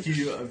 Well, thank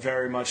you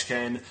very much,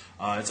 Ken.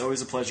 It's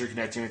always a pleasure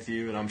connecting with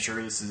you, and I'm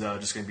sure this is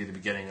just going to be the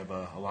beginning of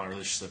a long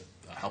relationship,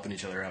 helping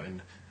each other out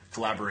and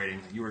collaborating.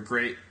 You were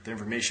great. The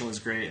information was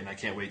great, and I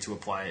can't wait to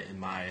apply it in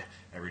my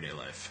everyday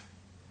life.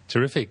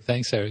 Terrific.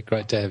 Thanks, Eric.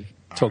 Great to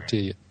talk to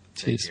you.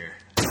 Cheers.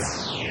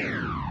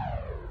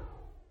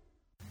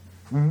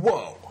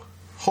 Whoa.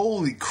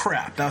 Holy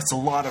crap. That's a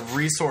lot of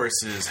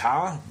resources,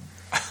 huh?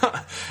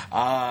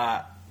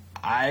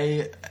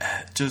 I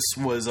just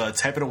was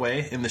typing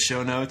away in the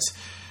show notes.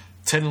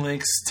 10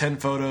 links, 10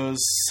 photos,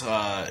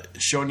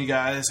 showing you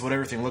guys what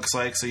everything looks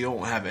like, so you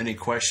don't have any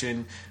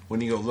question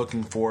when you go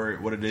looking for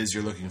what it is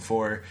you're looking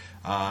for.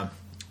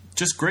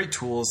 Just great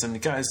tools, and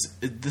guys,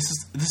 this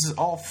is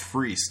all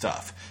free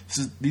stuff.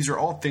 These are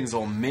all things that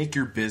will make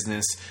your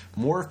business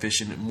more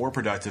efficient, more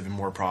productive, and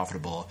more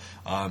profitable.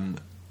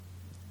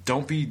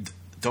 Don't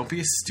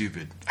be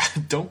stupid.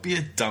 Don't be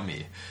a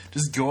dummy.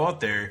 Just go out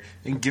there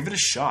and give it a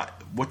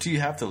shot. What do you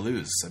have to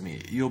lose? I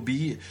mean, you'll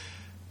be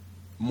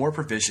more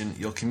proficient.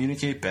 You'll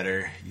communicate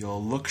better.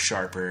 You'll look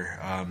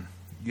sharper.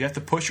 You have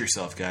to push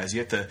yourself, guys. You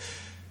have to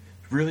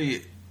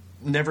really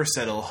never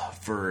settle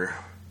for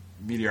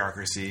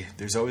mediocrity.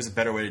 There's always a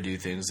better way to do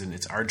things, and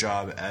it's our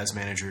job as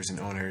managers and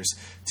owners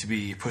to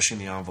be pushing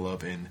the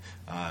envelope and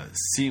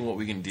seeing what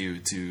we can do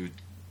to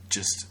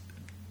just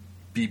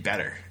be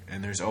better.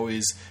 And there's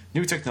always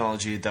new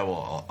technology that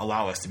will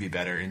allow us to be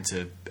better and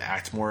to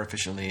act more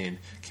efficiently and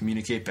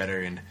communicate better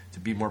and to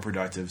be more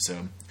productive.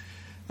 So,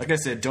 like I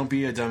said, don't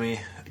be a dummy.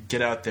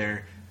 Get out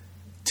there,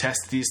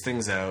 test these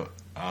things out,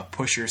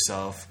 push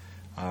yourself.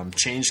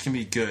 Change can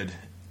be good,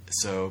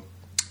 so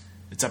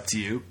it's up to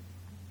you.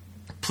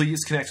 Please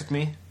connect with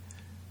me.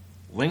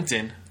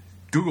 LinkedIn,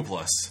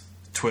 Google+,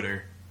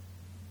 Twitter,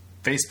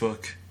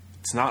 Facebook.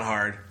 It's not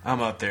hard. I'm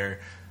out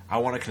there. I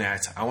want to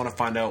connect. I want to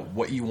find out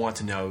what you want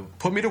to know.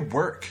 Put me to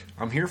work.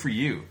 I'm here for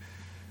you.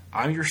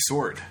 I'm your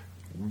sword.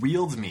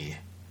 Wield me.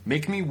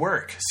 Make me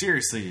work.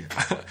 Seriously.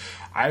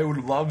 I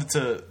would love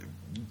to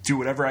do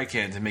whatever I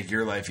can to make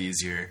your life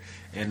easier.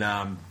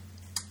 And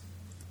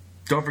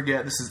don't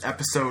forget, this is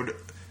episode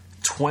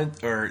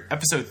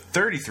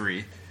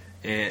 33.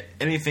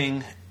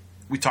 Anything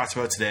we talked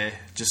about today,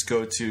 just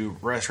go to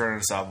Restaurant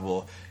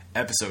Unstoppable,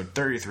 episode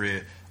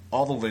 33.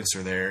 All the links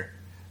are there.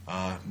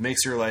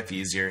 Makes your life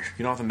easier.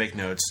 You don't have to make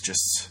notes.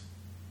 Just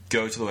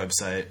go to the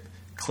website,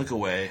 click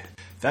away.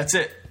 That's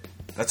it.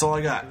 That's all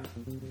I got.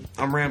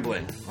 I'm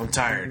rambling. I'm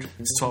tired.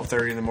 It's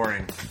 12:30 in the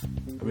morning.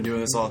 I've been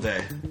doing this all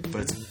day,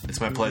 but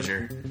it's my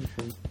pleasure.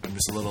 I'm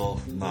just a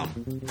little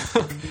numb.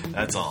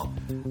 That's all.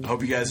 I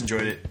hope you guys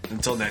enjoyed it.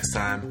 Until next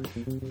time,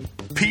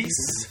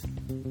 peace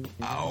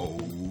out.